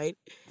boyfriend, right?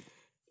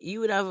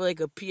 You would have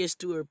like a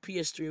PS2 or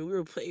PS3, and we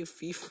were playing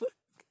FIFA.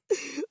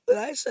 But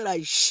I said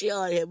I shit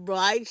on him, bro.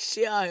 I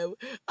shit on him.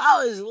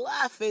 I was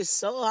laughing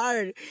so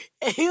hard,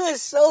 and he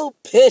was so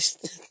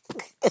pissed.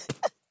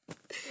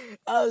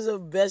 I was the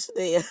best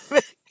day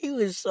ever. He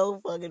was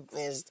so fucking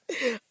pissed.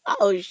 I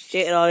was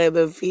shitting on him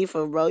in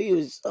FIFA, bro. He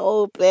was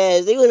so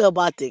pissed. He was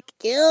about to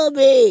kill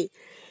me.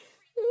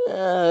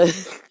 Uh,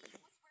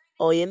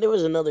 oh, yeah, and there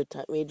was another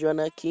time,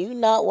 Adriana. Can you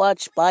not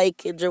watch Spy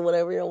Kids or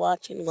whatever you're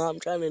watching while I'm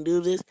trying to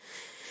do this?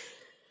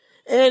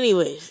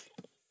 Anyways,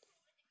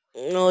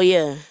 oh,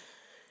 yeah.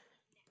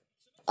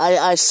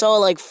 I saw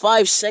like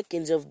 5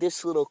 seconds of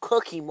this little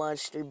cookie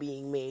monster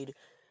being made.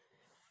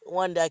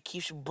 One that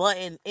keeps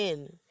butting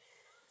in.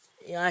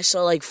 Yeah, I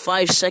saw like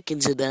 5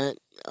 seconds of that.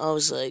 I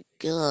was like,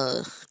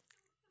 ugh.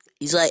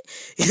 He's like,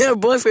 your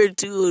boyfriend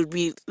too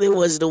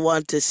was the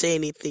one to say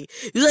anything.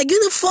 He's like,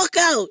 get the fuck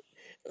out.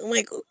 I'm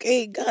like,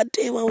 okay,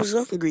 goddamn, I was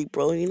hungry,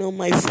 bro.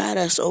 My fat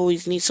ass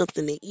always needs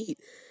something to eat.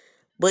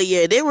 But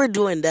yeah, they were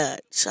doing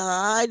that, so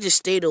I just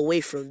stayed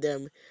away from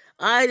them.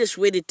 I just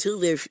waited till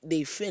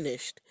they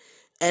finished,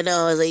 and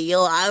I was like,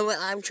 yo,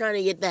 I'm trying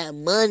to get that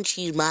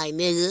munchies, my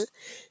nigga.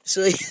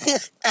 So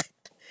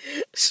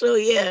so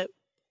yeah.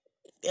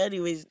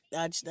 Anyways,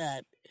 that's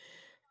that.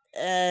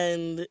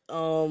 And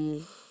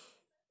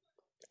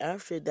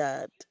after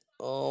that,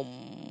 what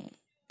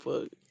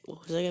was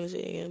I gonna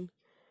say again?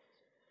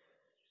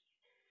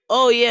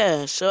 Oh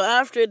yeah. So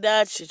after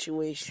that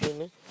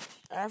situation,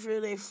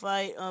 after they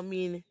fight, I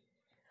mean,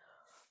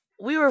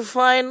 we were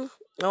fine.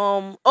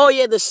 Oh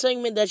yeah, the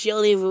segment that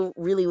y'all even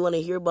really want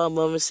to hear about,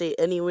 but I'm gonna say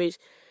anyways.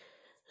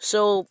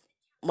 So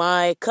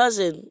my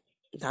cousin,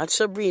 not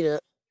Sabrina,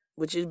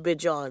 which is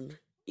Bijan.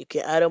 You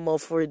can add him on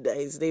Fortnite.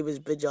 His name is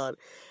Bijan.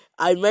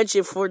 I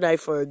mentioned Fortnite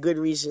for a good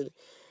reason.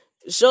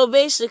 So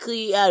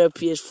basically, he had a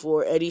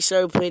PS4 and he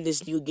started playing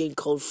this new game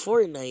called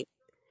Fortnite.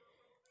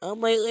 I'm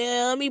like,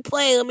 yeah, let me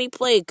play,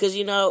 because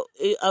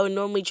I would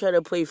normally try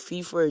to play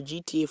FIFA or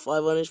GTA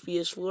 5 on his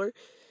PS4,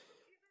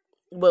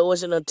 but it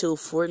wasn't until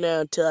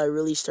Fortnite until I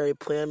really started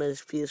playing on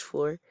his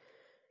PS4.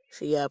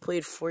 So yeah, I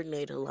played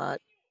Fortnite a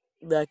lot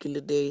back in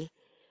the day.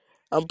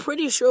 I'm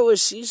pretty sure it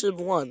was season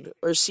 1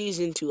 or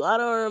season 2. I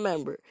don't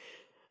remember.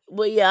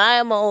 But yeah, I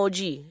am an OG.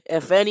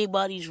 If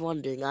anybody's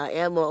wondering, I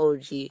am an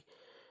OG.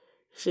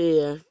 So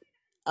yeah,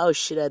 I was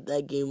shit at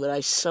that game, but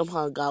I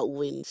somehow got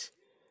wins.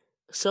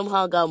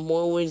 Somehow got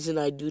more wins than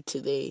I do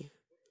today.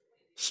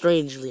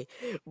 Strangely.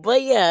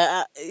 But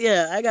yeah,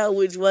 I got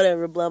wins,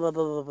 whatever, blah, blah,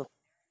 blah, blah,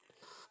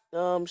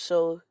 blah.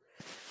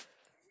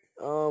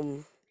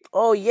 Um,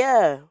 oh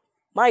yeah,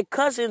 my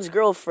cousin's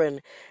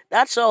girlfriend.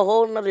 That's a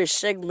whole nother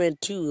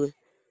segment too.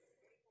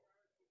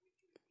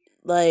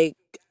 Like,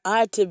 I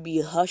had to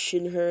be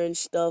hushing her and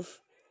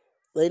stuff.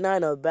 Like, not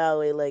in a bad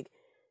way. Like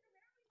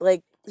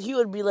he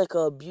would be like a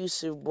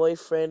abusive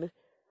boyfriend,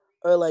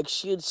 or like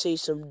she would say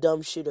some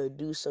dumb shit or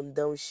do some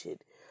dumb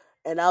shit,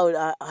 and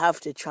I have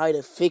to try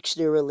to fix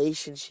their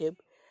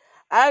relationship.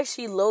 I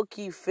actually low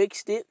key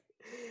fixed it,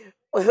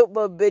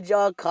 but bitch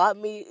y'all caught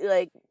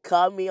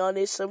me on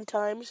it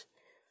sometimes.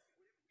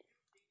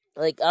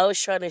 Like, I was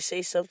trying to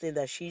say something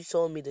that she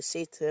told me to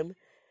say to him,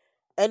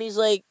 and he's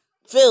like,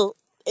 Phil,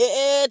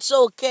 it's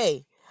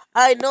okay.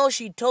 I know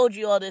she told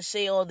you all to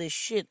say all this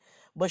shit,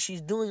 but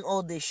she's doing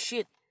all this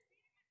shit.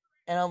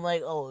 And I'm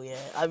like, oh yeah.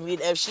 I mean,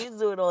 if she's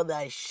doing all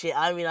that shit,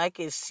 I mean, I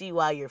can see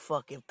why you're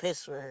fucking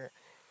pissed for her.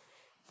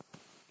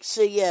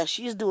 So yeah,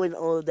 she's doing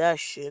all that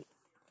shit,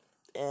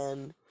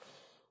 and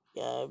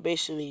yeah,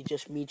 basically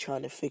just me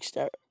trying to fix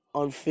that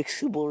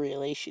unfixable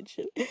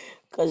relationship,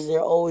 because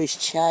they're always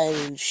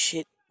chatting and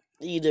shit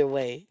either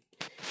way.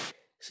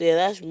 So yeah,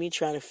 that's me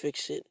trying to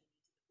fix it,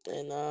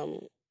 and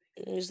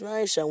it was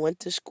nice. I went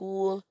to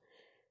school.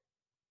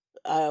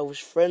 I was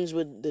friends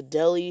with the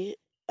deli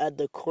at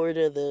the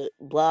corner of the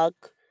block,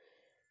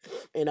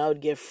 and I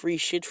would get free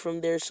shit from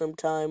there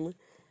sometime.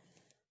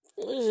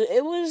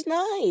 It was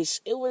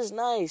nice. It was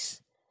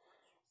nice.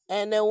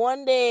 And then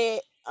one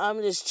day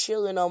I'm just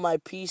chilling on my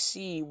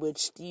PC with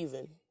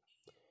Steven,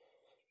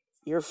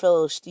 your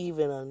fellow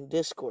Steven on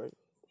Discord.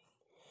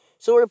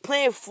 So we're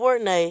playing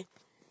Fortnite,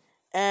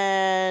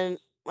 and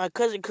my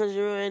cousin comes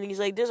over and he's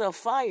like, "There's a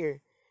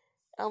fire."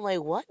 I'm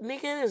like, "What,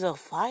 nigga? There's a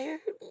fire?"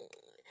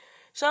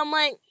 So I'm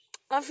like,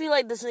 I feel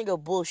like this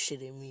nigga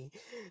bullshitting me.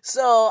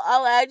 So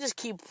I just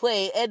keep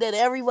playing, and then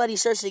everybody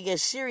starts to get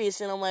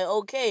serious, and I'm like,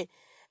 okay.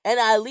 And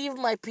I leave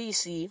my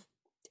PC,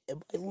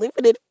 and I leave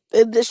it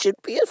in this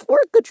shit PS4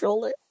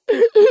 controller.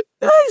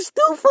 I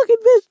still fucking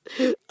miss.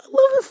 I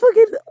love the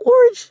fucking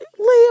orange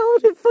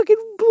layout and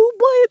fucking blue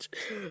buttons.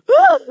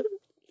 Ah.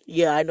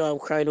 Yeah, I know I'm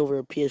crying over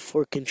a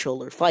PS4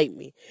 controller. Fight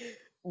me.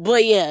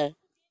 But yeah,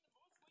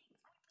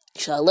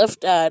 so I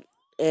left that,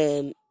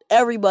 and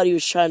everybody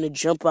was trying to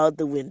jump out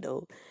the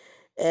window.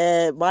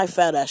 And my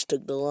fat ass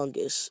took the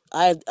longest.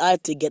 I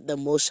had to get the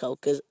most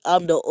help because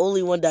I'm the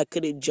only one that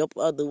couldn't jump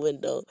out the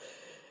window.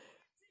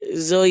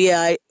 So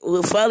yeah,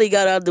 we finally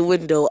got out the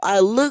window.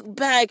 I look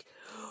back,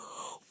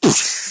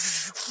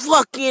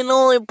 fucking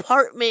whole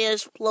apartment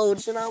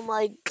explodes, and I'm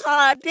like,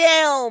 God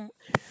damn,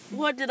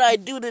 what did I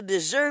do to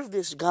deserve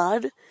this,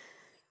 God?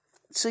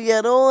 So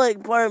yeah, the whole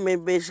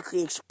apartment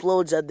basically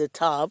explodes at the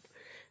top.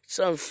 It's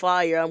on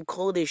fire. I'm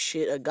cold as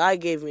shit. A guy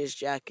gave me his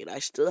jacket. I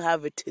still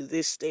have it to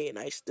this day, and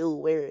I still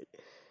wear it.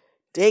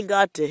 Thank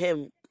God to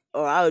him,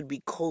 or I would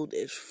be cold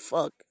as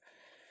fuck.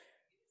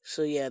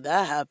 So yeah,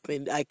 that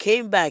happened. I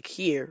came back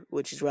here,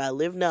 which is where I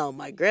live now,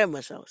 my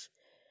grandma's house.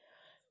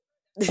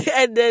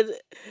 And then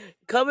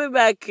coming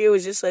back here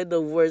was just like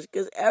the worst,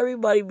 because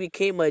everybody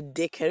became a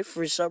dickhead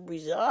for some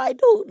reason. I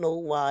don't know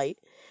why.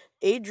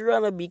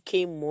 Adriana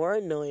became more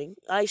annoying.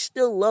 I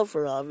still love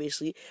her,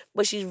 obviously,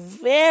 but she's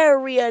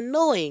very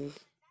annoying.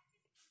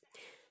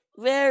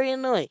 Very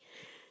annoying.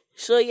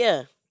 So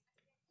yeah,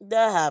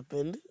 that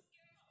happened.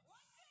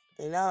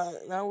 And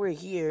now we're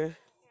here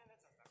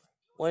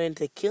wanting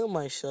to kill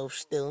myself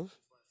still,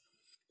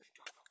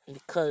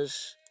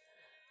 because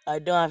I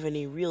don't have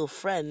any real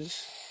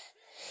friends.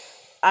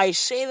 I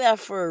say that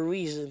for a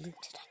reason.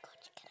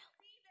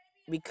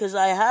 Because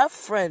I have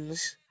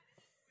friends.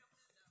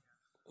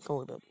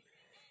 Hold up.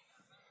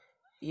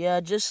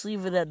 Yeah, just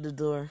leave it at the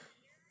door. Is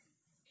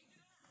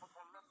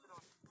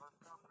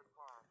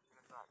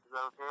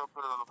that okay? I'll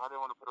put it on the, I didn't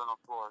want to put it on the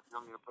floor. If you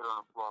want me to put it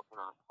on the floor, I'll put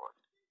it on the floor.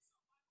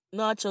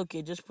 No, it's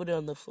okay. Just put it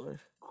on the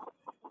floor.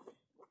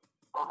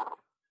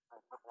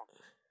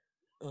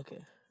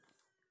 Okay.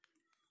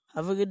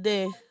 Have a good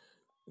day.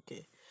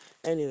 Okay.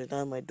 Anyway,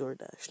 now my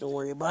DoorDash. Don't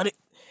worry about it.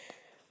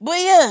 But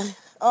yeah,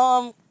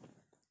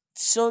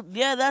 so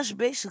yeah, that's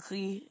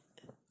basically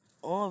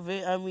all of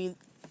it. I mean,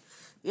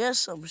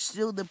 yes, I'm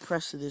still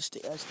depressed to this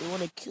day. I still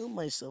want to kill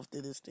myself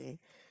to this day.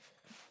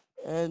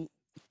 And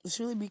it's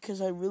really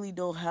because I really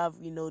don't have,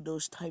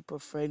 those type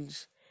of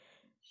friends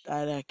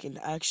that I can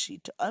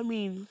actually. I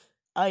mean,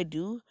 I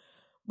do,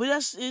 but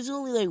it's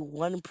only like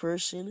one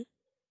person,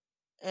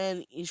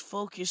 and he's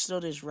focused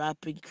on his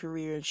rapping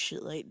career and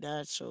shit like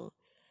that. So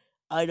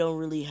I don't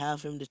really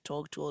have him to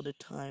talk to all the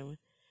time,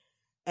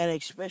 and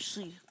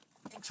especially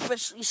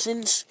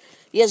since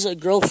he has a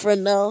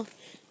girlfriend now,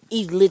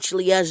 he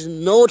literally has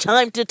no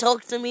time to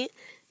talk to me.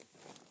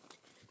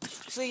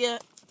 So yeah,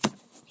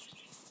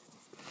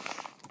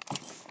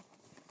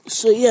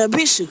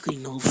 basically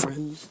no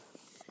friends.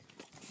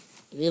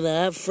 I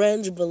have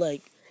friends, but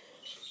like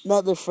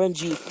not the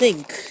friends you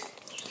think.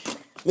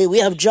 I mean, we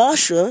have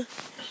Joshua,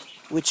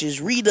 which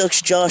is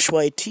Redux Josh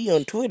YT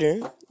on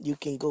Twitter. You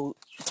can go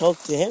talk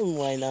to him.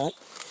 Why not?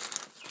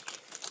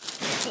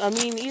 I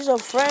mean, he's a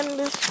friend,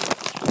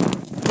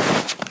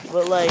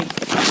 but like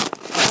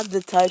not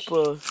the type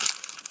of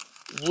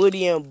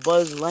Woody and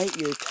Buzz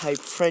Lightyear type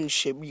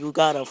friendship. You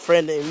got a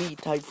friend in me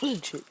type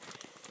friendship.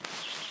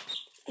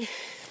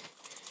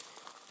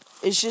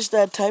 It's just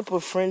that type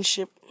of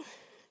friendship.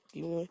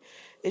 You know,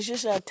 it's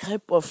just that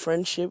type of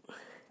friendship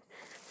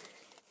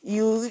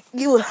you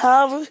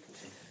have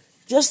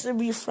just to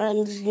be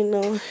friends. Yeah.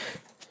 Was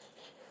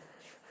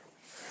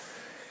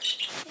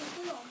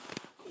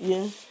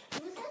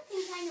that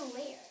thing kind of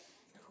weird?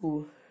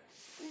 Who?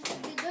 The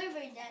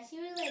doorbell that she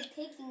was like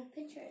taking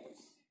pictures.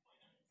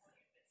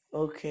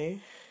 Okay.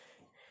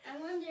 I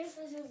wonder if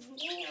it was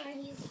me or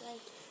he's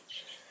like.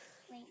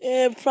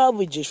 Yeah,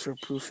 probably just for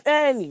proof.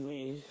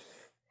 Anyways.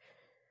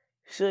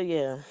 So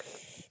yeah.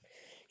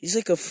 He's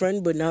like a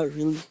friend, but not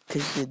really,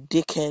 because he's a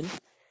dickhead.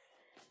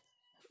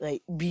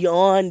 Like,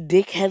 beyond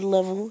dickhead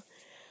level.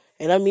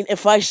 And I mean,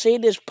 if I say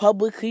this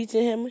publicly to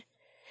him,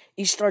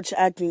 he starts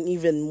acting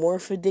even more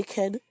for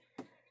dickhead.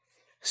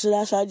 So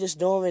that's why I just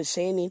don't even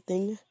say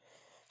anything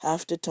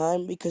half the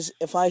time. Because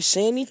if I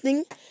say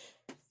anything,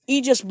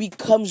 he just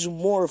becomes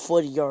more of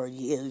what he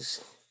already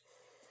is.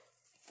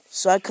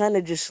 So I kind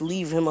of just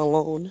leave him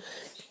alone.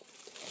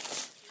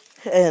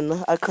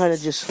 And I kind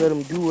of just let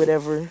him do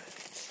whatever.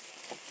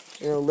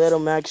 Let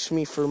him ask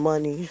me for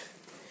money.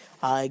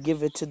 I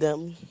give it to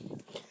them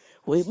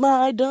with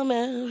my dumb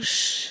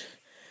ass.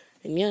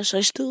 And yes,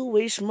 I still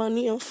waste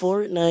money on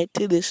Fortnite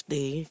to this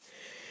day.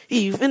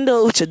 Even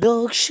though it's a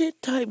dog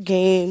shit type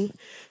game.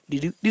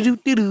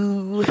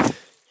 Do-do-do-do-do-do.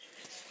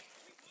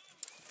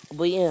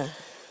 But yeah.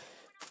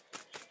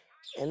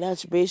 And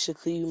that's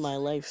basically my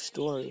life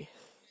story.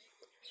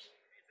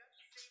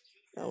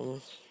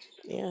 Um,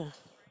 yeah.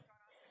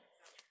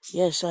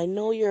 Yes, I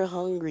know you're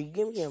hungry.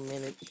 Give me a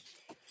minute.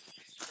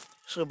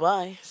 So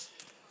bye.